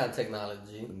blame that on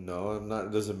technology. No, I'm not.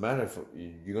 It doesn't matter. If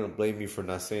you're gonna blame me for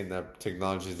not saying that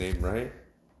technology's name right.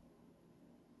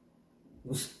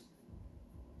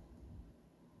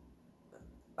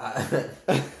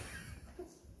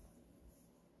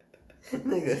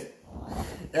 Nigga,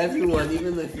 everyone,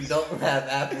 even if you don't have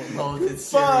Apple, knows it's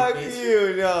Siri. Fuck bitch.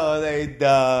 you! No, they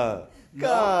don't. No.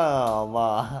 Come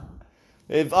on.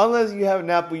 Unless you have an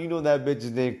Apple, you know that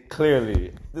bitch's name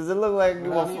clearly. Does it look like I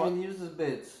don't even use this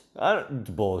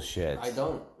bitch. Bullshit. I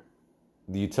don't.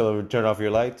 Do you tell her to turn off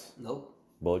your lights? Nope.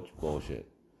 Bullshit.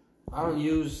 I don't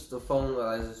use the phone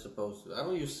as it's supposed to. I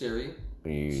don't use Siri.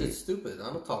 You- Shit's stupid.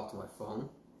 I don't talk to my phone.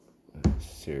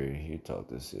 Siri, you talk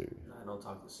to Siri. No, I don't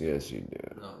talk to Siri. Yes, you do.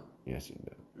 No, Yes, you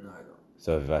do. no, I don't.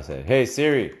 So if I said, "Hey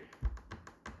Siri,"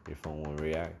 your phone won't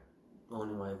react.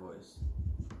 Only my voice.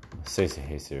 Say,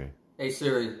 "Hey Siri, Hey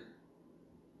Siri.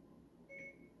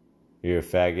 you're a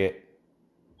faggot."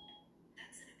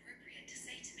 That's inappropriate to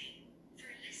say to me. For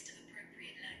a list of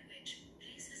appropriate language,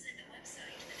 please visit the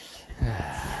website for the Human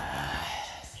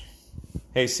Rights Agency.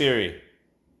 Hey Siri,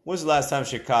 when's the last time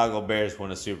Chicago Bears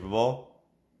won a Super Bowl?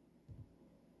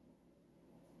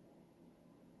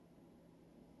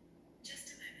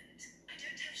 Just a moment. I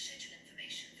don't have schedule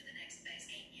information for the next Bears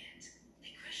game yet.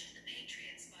 They crushed the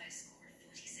Patriots by a score of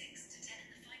 46-10 in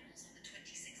the finals on the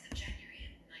 26th of January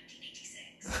in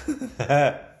 1986.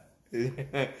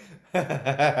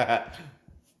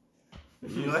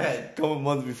 Go ahead. Couple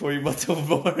months before you were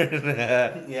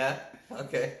born. Yeah?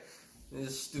 Okay.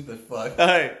 This stupid fuck.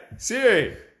 Alright,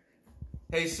 Siri.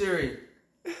 Hey Siri.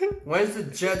 When's the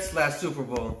Jets' last Super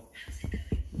Bowl? How's it going?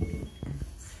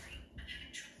 Sorry, I'm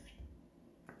having trouble.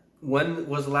 When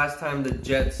was the last time the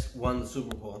Jets won the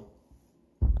Super Bowl?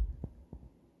 The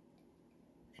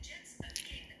Jets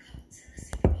overcame the Colts in the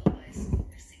Super Bowl by a score of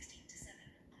 16-7 on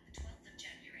the 12th of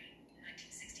January,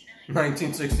 1969.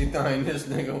 1969. This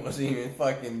nigga wasn't even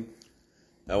fucking.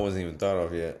 I wasn't even thought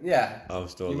of yet. Yeah. I'm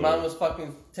still Your little. mom was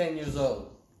fucking 10 years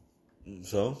old.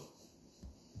 So?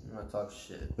 I'm gonna talk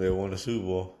shit. They won a Super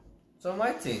Bowl. So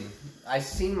my team. I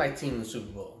seen my team in the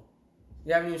Super Bowl.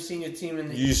 You haven't even seen your team in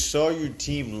the. You saw your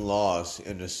team lost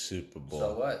in the Super Bowl.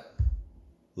 So what?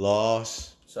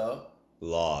 Loss, So?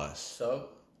 loss, So?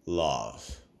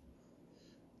 loss.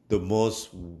 The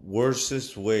most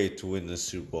worstest way to win the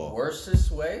Super Bowl.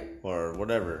 Worstest way? Or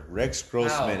whatever. Rex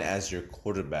Grossman How? as your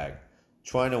quarterback.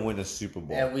 Trying to win a Super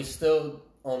Bowl. And we still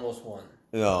almost won.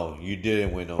 No, you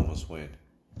didn't almost win.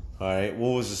 Alright, what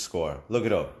was the score? Look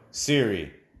it up.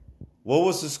 Siri, what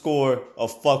was the score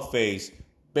of fuckface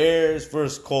Bears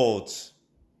versus Colts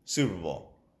Super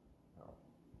Bowl?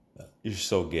 You're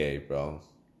so gay, bro.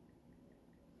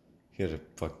 You're the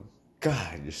fucking...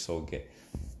 God, you're so gay.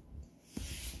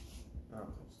 I don't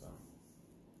think so.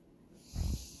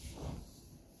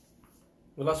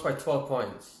 We lost by 12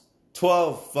 points.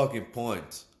 12 fucking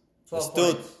points. 12 That's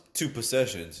still points. 2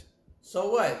 possessions.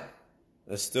 So what?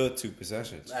 That's still 2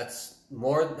 possessions. That's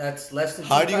more. That's less than.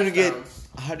 How two are you gonna get? touchdowns.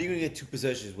 How are you gonna get 2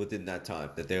 possessions within that time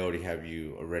that they already have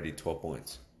you already 12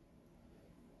 points?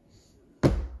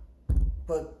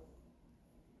 But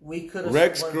we could have.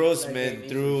 Rex Grossman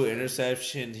threw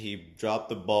interception. He dropped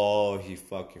the ball. He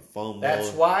fucking fumbled. That's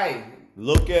why.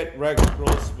 Look at Rex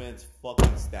Grossman's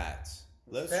fucking stats.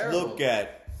 Let's terrible. look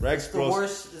at Rex It's the Grossman.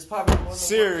 worst. It's probably one of the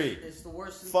Siri. Worst. It's the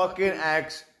worst. in Fucking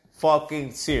ask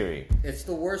fucking Siri. It's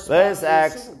the worst. Let's spot in the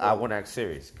ask. Super Bowl. I want to ask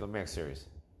Siri. Let me ask Siri.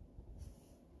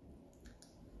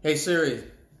 Hey Siri.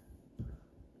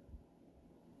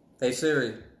 Hey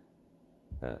Siri.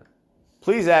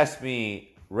 Please ask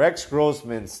me Rex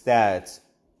Grossman's stats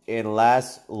in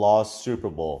last lost Super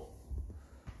Bowl.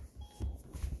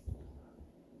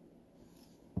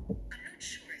 I'm not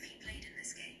sure if he played in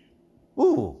this game.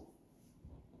 Ooh.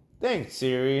 Thanks,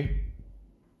 Siri.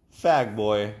 Fag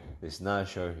boy is not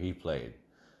sure he played.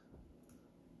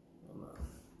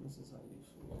 This is how you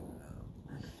figure it out.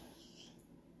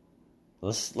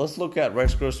 Let's look at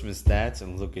Rex Grossman's stats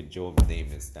and look at Joe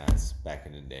Namath's stats back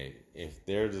in the day. If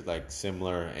they're just like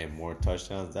similar and more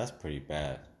touchdowns, that's pretty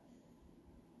bad.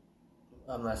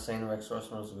 I'm not saying Rex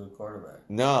Grossman was a good quarterback.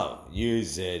 No, you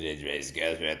said it. Rex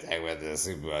Grossman attack with the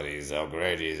Super Bowl. He's so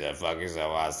great. He's a fucking so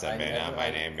awesome. My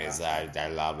name is I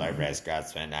love my Rex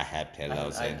Grossman. I have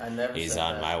pillows I and never he's said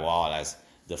on that. my wall as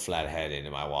the flathead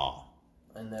in my wall.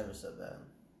 I never said that.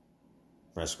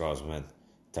 Rex Grossman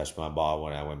touched my ball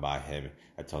when I went by him.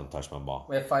 I told him to touch my ball.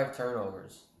 We had 5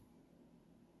 turnovers.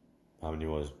 How many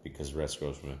was because Rex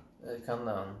Grossman? Come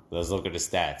down. Let's look at the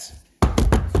stats. 2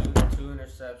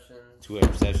 interceptions. 2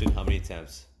 interceptions. How many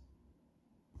attempts?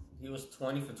 He was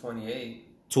 20 for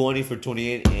 28. 20 for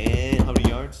 28 and how many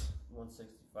yards?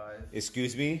 165.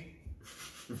 Excuse me?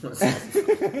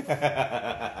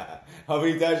 How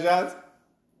many touchdowns?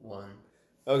 1.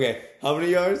 Okay, how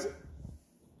many yards?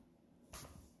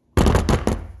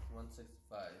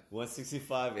 165.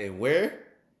 165 and where?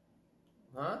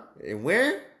 Huh? And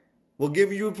where? What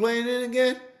game you were playing in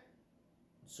again?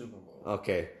 Super Bowl.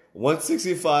 Okay,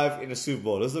 165 in the Super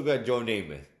Bowl. Let's look at Joe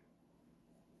Namath.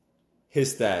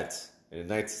 His stats in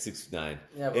 1969.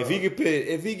 Yeah, if bro. he could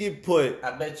put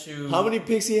I bet you. how many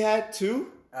picks he had?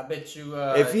 2? I bet you.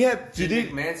 If he had- Jim did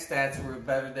he- McMahon's stats were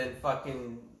better than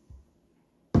fucking.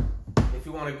 If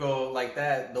you want to go like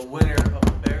that, the winner of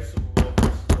the Bears Super Bowl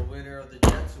versus the winner of the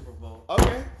Jets Super Bowl.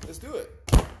 Okay, let's do it.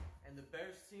 And And the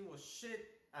Bears team was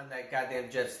shit on that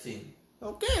goddamn Jets team.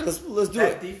 Okay, let's do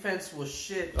That it. defense was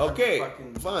shit. Okay, on the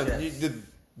fucking fine. Jets.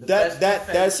 That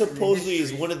defense in supposedly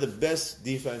is history. one of the best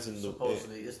defense in the.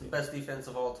 Supposedly, it's the best defense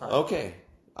of all time. Okay,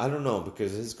 I don't know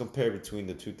because it's compared between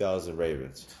the 2000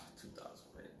 Ravens. 2000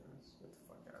 Ravens. Get the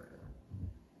fuck out of here.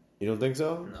 You don't think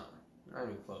so? No, not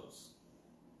even close.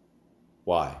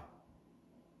 Why?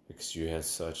 Because you had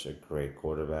such a great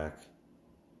quarterback.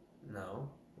 No.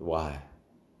 Why?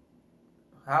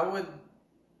 How would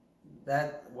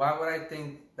that? Why would I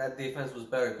think that defense was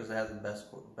better? Because it has the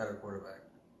better quarterback.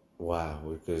 Wow,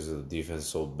 because the defense is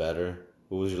so better.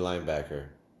 Who was your linebacker?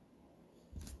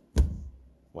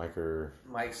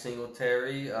 Mike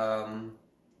Singletary,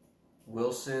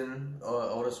 Wilson,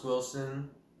 Otis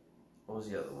Wilson. What was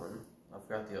the other one? I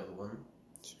forgot the other one.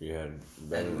 So you had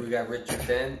And we got Richard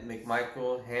Dent,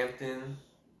 McMichael, Hampton.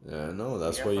 Yeah, no,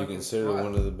 that's Yeah, why you fucking consider squad.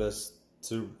 one of the best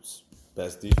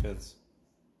defense.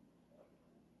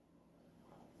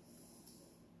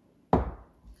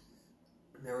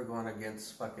 They were going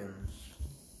against fucking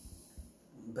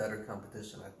better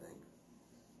competition, I think.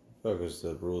 Because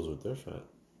the rules were different.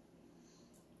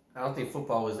 I don't think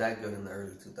football was that good in the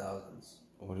early 2000s.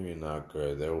 What do you mean not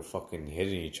good? They were fucking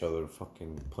hitting each other,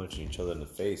 fucking punching each other in the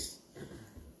face.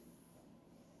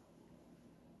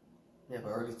 Yeah, but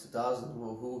early 2000s,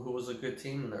 who was a good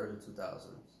team in the early 2000s?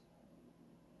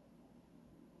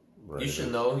 You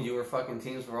should know you were fucking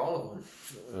teams for all of them.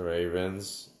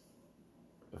 Ravens,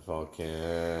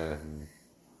 fucking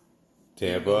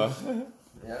Tampa.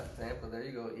 Yeah, Tampa, there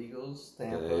you go. Eagles,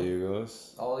 Tampa. There you go.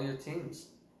 All your teams.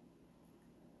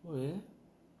 Oh yeah.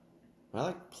 I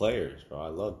like players, bro. I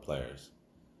love players.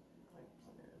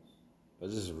 I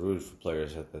just rooted for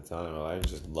players at the time. I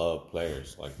just love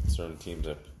players. Like certain teams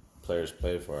that players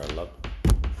play for, I love them.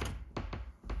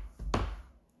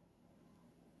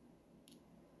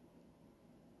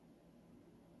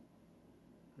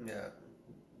 Yeah.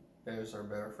 Bears are a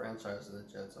better franchise than the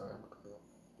Jets are.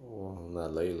 Well,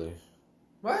 not lately.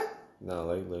 What? Not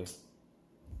lately.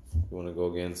 You want to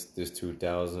go against this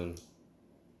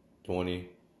 2020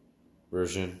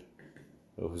 version?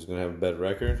 Who's going to have a better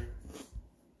record?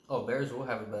 Oh, Bears will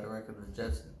have a better record than the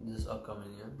Jets this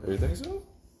upcoming year. Do you think so?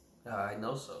 I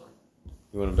know so.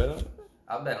 You want to bet on it?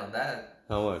 I'll bet on that.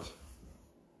 How much?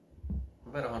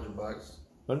 I'll bet $100.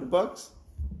 $100?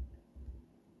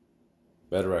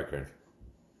 Better record.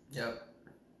 Yep.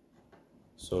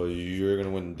 So you're going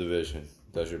to win the division.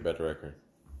 That's your better record.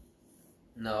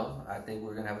 No, I think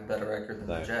we're gonna have a better record than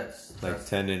the Jets. Like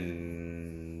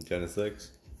 10-6?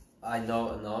 I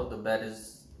know. No, the bet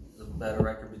is the better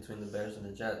record between the Bears and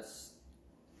the Jets.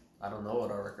 I don't know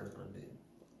what our record is gonna be.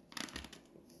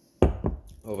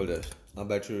 Over this. I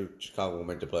bet you Chicago will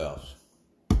make the playoffs.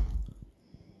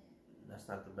 That's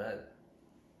not the bet.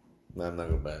 No, I'm not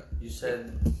going to bet. You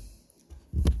said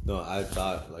No, I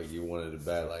thought like you wanted to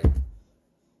bet like.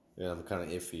 Yeah, I'm kind of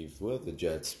iffy. Will the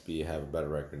Jets have a better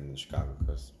record than the Chicago?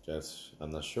 Because Jets, I'm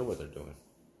not sure what they're doing.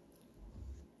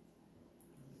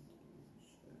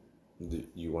 Do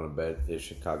you want to bet if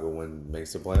Chicago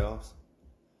makes the playoffs?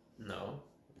 no.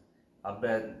 I'll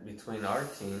bet between our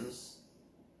teams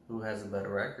who has a better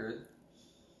record.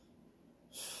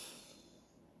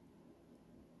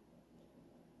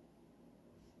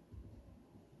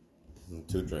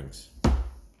 Two drinks.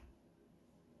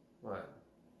 What?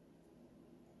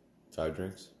 5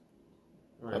 drinks?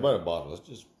 Right. How about a bottle? Let's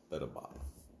just bet a bottle.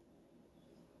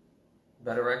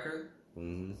 Better record?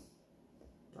 Mm-hmm.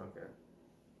 Okay.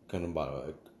 What kind of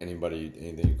bottle?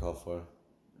 Anything you call for?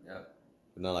 Yep.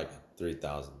 But not like a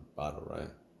 3,000 bottle, right?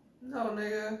 No,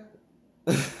 nigga.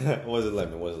 What's the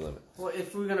limit? Well,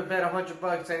 if we're gonna bet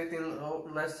 $100, anything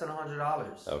less than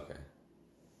 $100. Okay.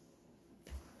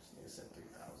 This nigga said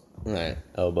 3,000. Alright,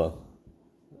 elbow.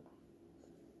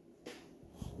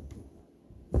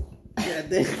 Yeah,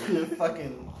 they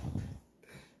fucking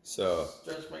So,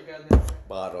 stretch my goddamn.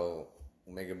 bottle,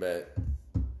 make a bet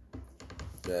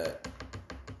that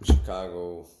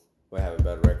Chicago will have a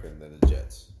better record than the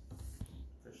Jets.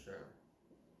 For sure.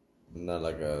 Not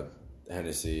like a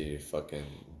Hennessy fucking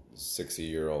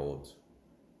 60-year-old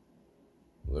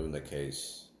living the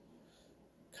case,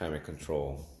 kind of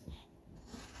control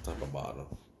type of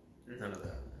bottle. None of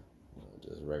that.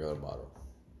 Just a regular bottle.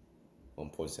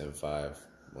 1.75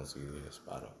 once you get this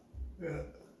bottle. Yeah.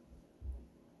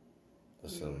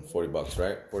 That's $40,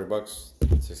 right? $40?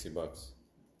 $60?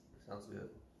 Sounds good.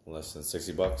 Less than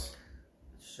 $60?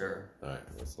 Sure. Alright,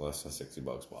 that's less than $60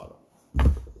 bottle.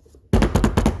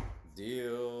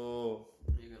 Deal.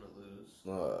 You're gonna lose.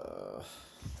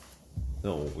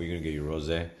 No, we're gonna get you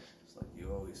rosé. It's like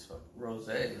you always fuck rose.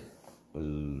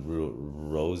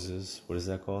 Roses. What is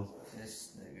that called?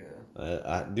 This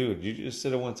nigga. Dude, you just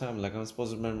said it one time. Like I'm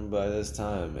supposed to remember by this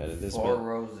time. At this Four month.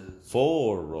 roses.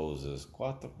 4 roses.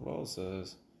 4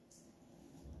 roses.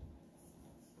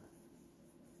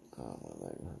 Oh my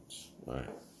leg hurts. All right.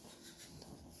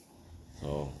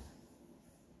 So,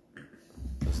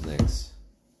 what's next?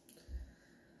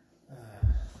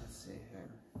 Let's see here.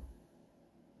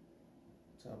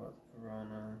 Talk about the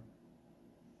Corona.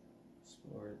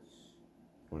 Sports.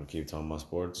 Want to keep talking about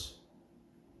sports?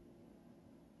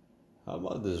 How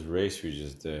about this race we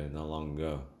just did not long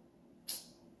ago?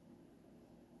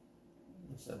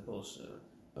 What's that bullshit?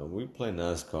 We play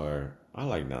NASCAR. I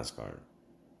like NASCAR.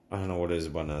 I don't know what it is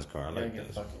about NASCAR. I I like get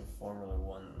NASCAR. fucking Formula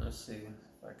One. Let's see if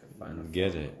I can find a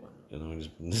Get Formula it. One. You know,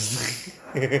 just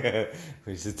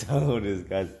we should download this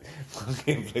guy's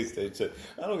fucking PlayStation.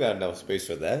 I don't got enough space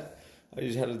for that. I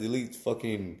just had to delete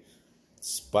fucking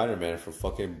Spider-Man for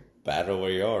fucking Battle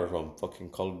Royale from fucking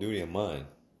Call of Duty on mine.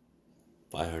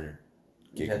 500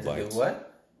 You had to gigabytes. do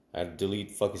what? I had to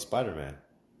delete fucking Spider-Man.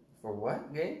 For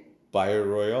what game? Battle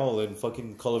Royale in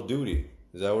fucking Call of Duty.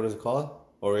 Is that what it's called?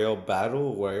 Royale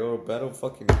Battle,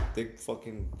 fucking thick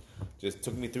fucking. Just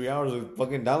took me 3 hours to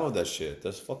fucking download that shit.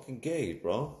 That's fucking gay,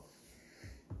 bro.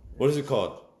 What is it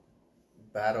called?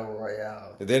 Battle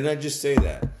Royale. Didn't I just say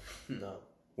that? No.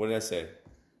 What did I say?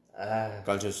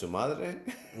 Concha su madre?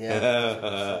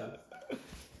 Yeah.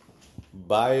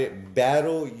 By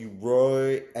Battle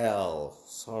Royale.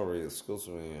 Sorry, excuse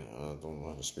me. I don't know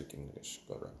how to speak English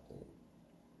correctly.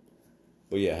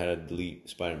 But yeah, I had to delete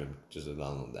Spider-Man just to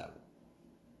download that one.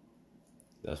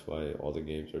 That's why all the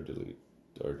games are deleted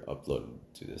or uploaded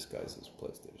to this guy's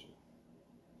PlayStation.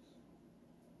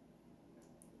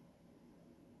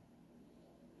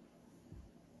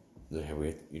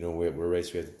 You know what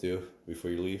race we have to do before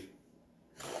you leave?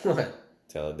 What?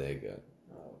 Talladega.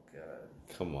 Oh, God.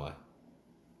 Come on.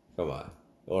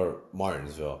 Or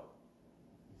Martinsville.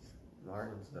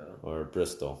 Martinsville. Or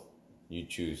Bristol. You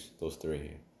choose those 3.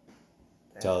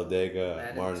 Damn. Talladega,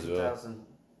 Madden Martinsville. 2000.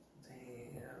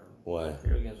 Damn. What?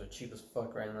 Video games are cheap as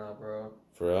fuck right now, bro.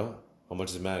 For real? How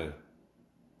much is Madden?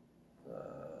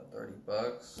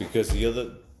 $30. Because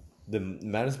the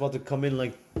Madden's about to come in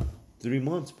like 3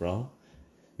 months, bro.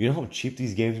 You know how cheap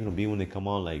these games are gonna be when they come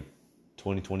on, like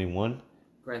 2021?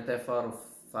 Grand Theft Auto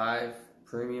 5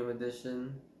 Premium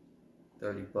Edition,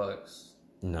 $30.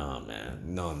 Nah, man.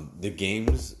 No, the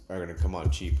games are gonna come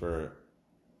out cheaper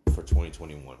for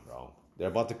 2021, bro. They're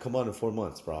about to come out in 4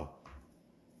 months, bro.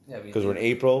 Yeah, Because we're in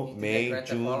April, you think May, Grand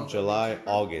Theft Auto's June, gonna be July, cheaper?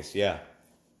 August. Yeah,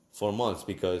 4 months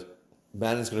because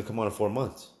Madden's gonna come out in 4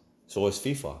 months. So is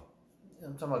FIFA.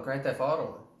 I'm talking about Grand Theft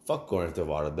Auto. Fuck Grand Theft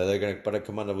Auto. They're gonna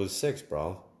come out with 6,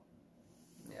 bro.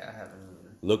 Yeah, I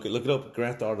haven't. Look it up,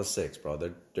 Grand Theft Auto 6, bro.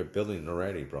 They're building it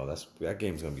already, bro. That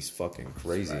game's gonna be fucking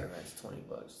crazy. Spider-Man's $20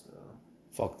 though.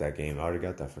 Fuck that game. I already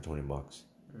got that for $20.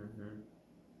 Mm-hmm.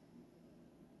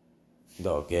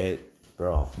 No,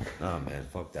 bro. Nah, man.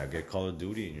 Fuck that. Get Call of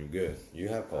Duty and you're good. You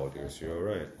have Call of Duty, so you're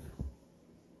alright.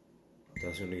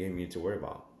 That's the only game you need to worry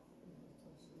about.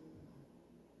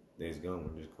 Days Gone,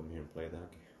 we'll just come here and play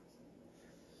that game.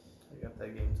 I got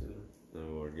that game too.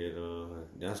 Or get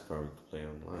NASCAR we can play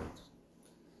online.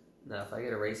 Now, if I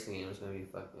get a racing game, it's gonna be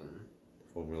fucking.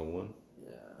 Formula 1.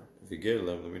 Yeah. If you get it,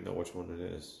 let me know which one it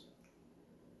is.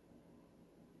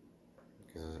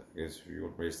 Because I guess if you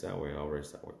want to race that way, I'll race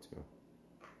that way too.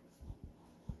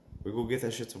 We go get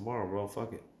that shit tomorrow, bro.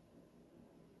 Fuck it.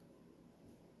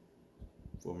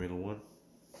 Formula 1.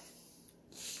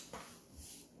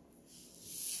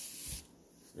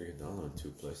 We can download 2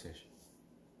 PlayStation.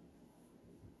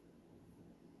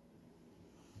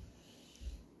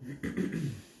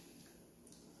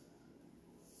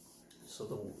 So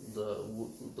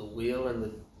the wheel and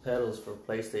the pedals for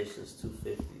PlayStation is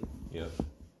 $250. Yep.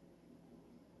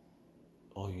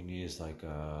 All you need is like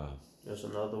There's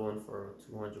another one for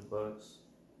 $200.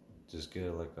 just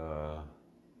get like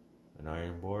an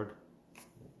iron board.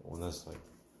 One that's like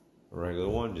a regular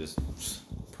one. Just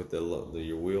put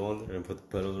your wheel on there and put the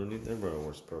pedals underneath there, bro. It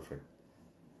works perfect.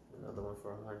 Another one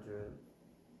for $100.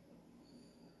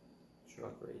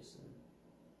 Truck racing.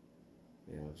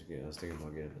 Yeah, I was thinking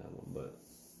about getting that one, but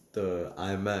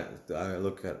I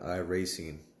look at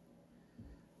iRacing.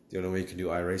 The only way you can do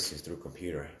iRacing is through a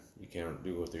computer. You can't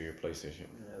do it through your PlayStation.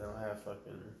 Yeah, they don't have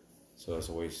fucking. So that's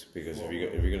a waste because if you're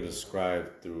gonna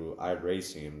describe through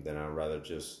iRacing, then I'd rather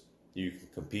just you can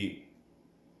compete.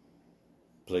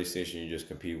 PlayStation, you just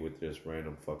compete with just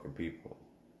random fucking people.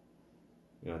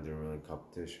 You're not doing really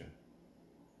competition.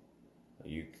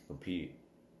 You can compete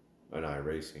on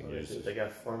iRacing. They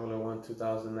got Formula 1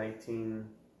 2019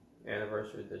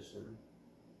 Anniversary edition.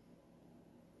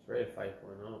 It's rated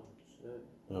 5.0. Shit.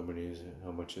 How many is it?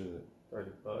 How much is it?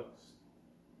 $30.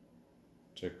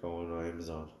 Check on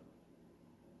Amazon.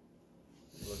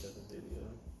 Look at the video.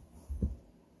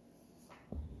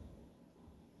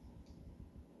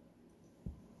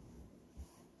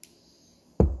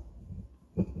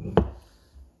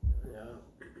 Yeah.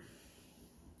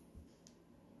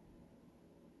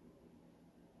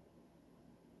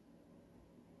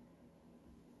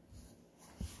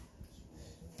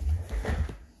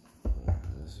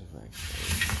 Let's see if I can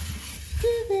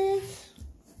do this.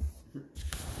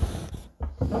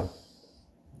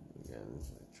 Yeah, this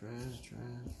is like trash.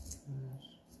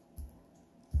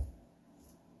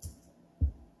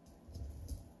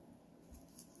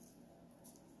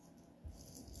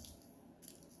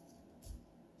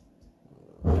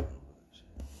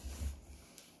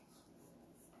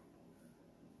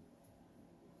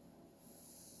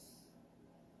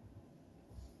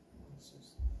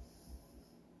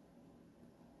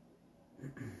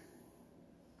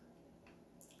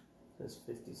 That's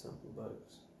 50 something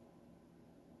bucks.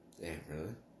 Damn,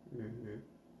 really? Mm-hmm.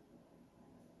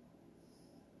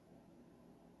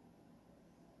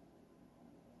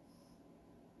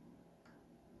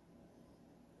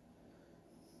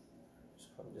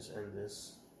 Should probably just end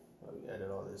this. Probably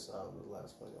edit all this out in the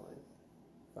last fucking like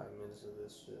 5 minutes of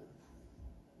this shit.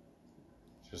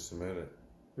 Just a minute.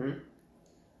 Hmm?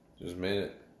 Just a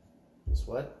minute. This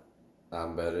what?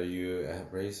 I'm better you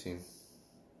at racing.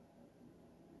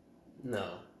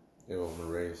 No. It was a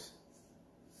race.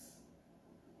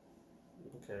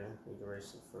 Okay, we can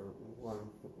race it for one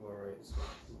more race.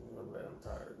 One bad, I'm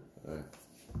tired. Alright.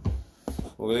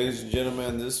 Well, ladies and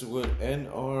gentlemen, this would end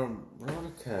our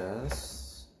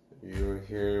broadcast. You're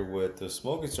here with the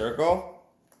Smoking Circle.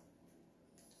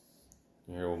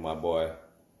 You're here with my boy.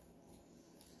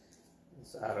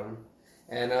 It's Adam.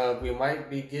 And we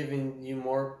might be giving you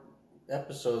more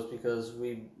episodes because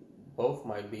we both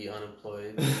might be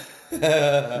unemployed.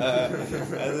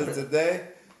 As of today,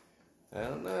 I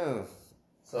don't know.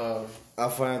 So I'll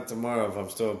find out tomorrow if I'm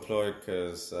still employed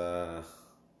because, yeah.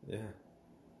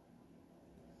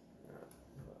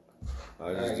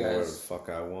 I'll just Alright, do whatever the guys. fuck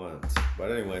I want.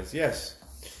 But anyways, yes.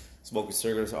 Smoking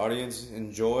Circles audience,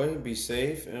 enjoy, be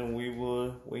safe, and we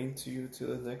will wait to you to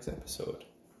the next episode.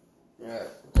 yeah,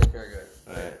 take care, guys.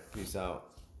 Alright, peace out.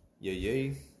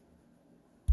 Yay.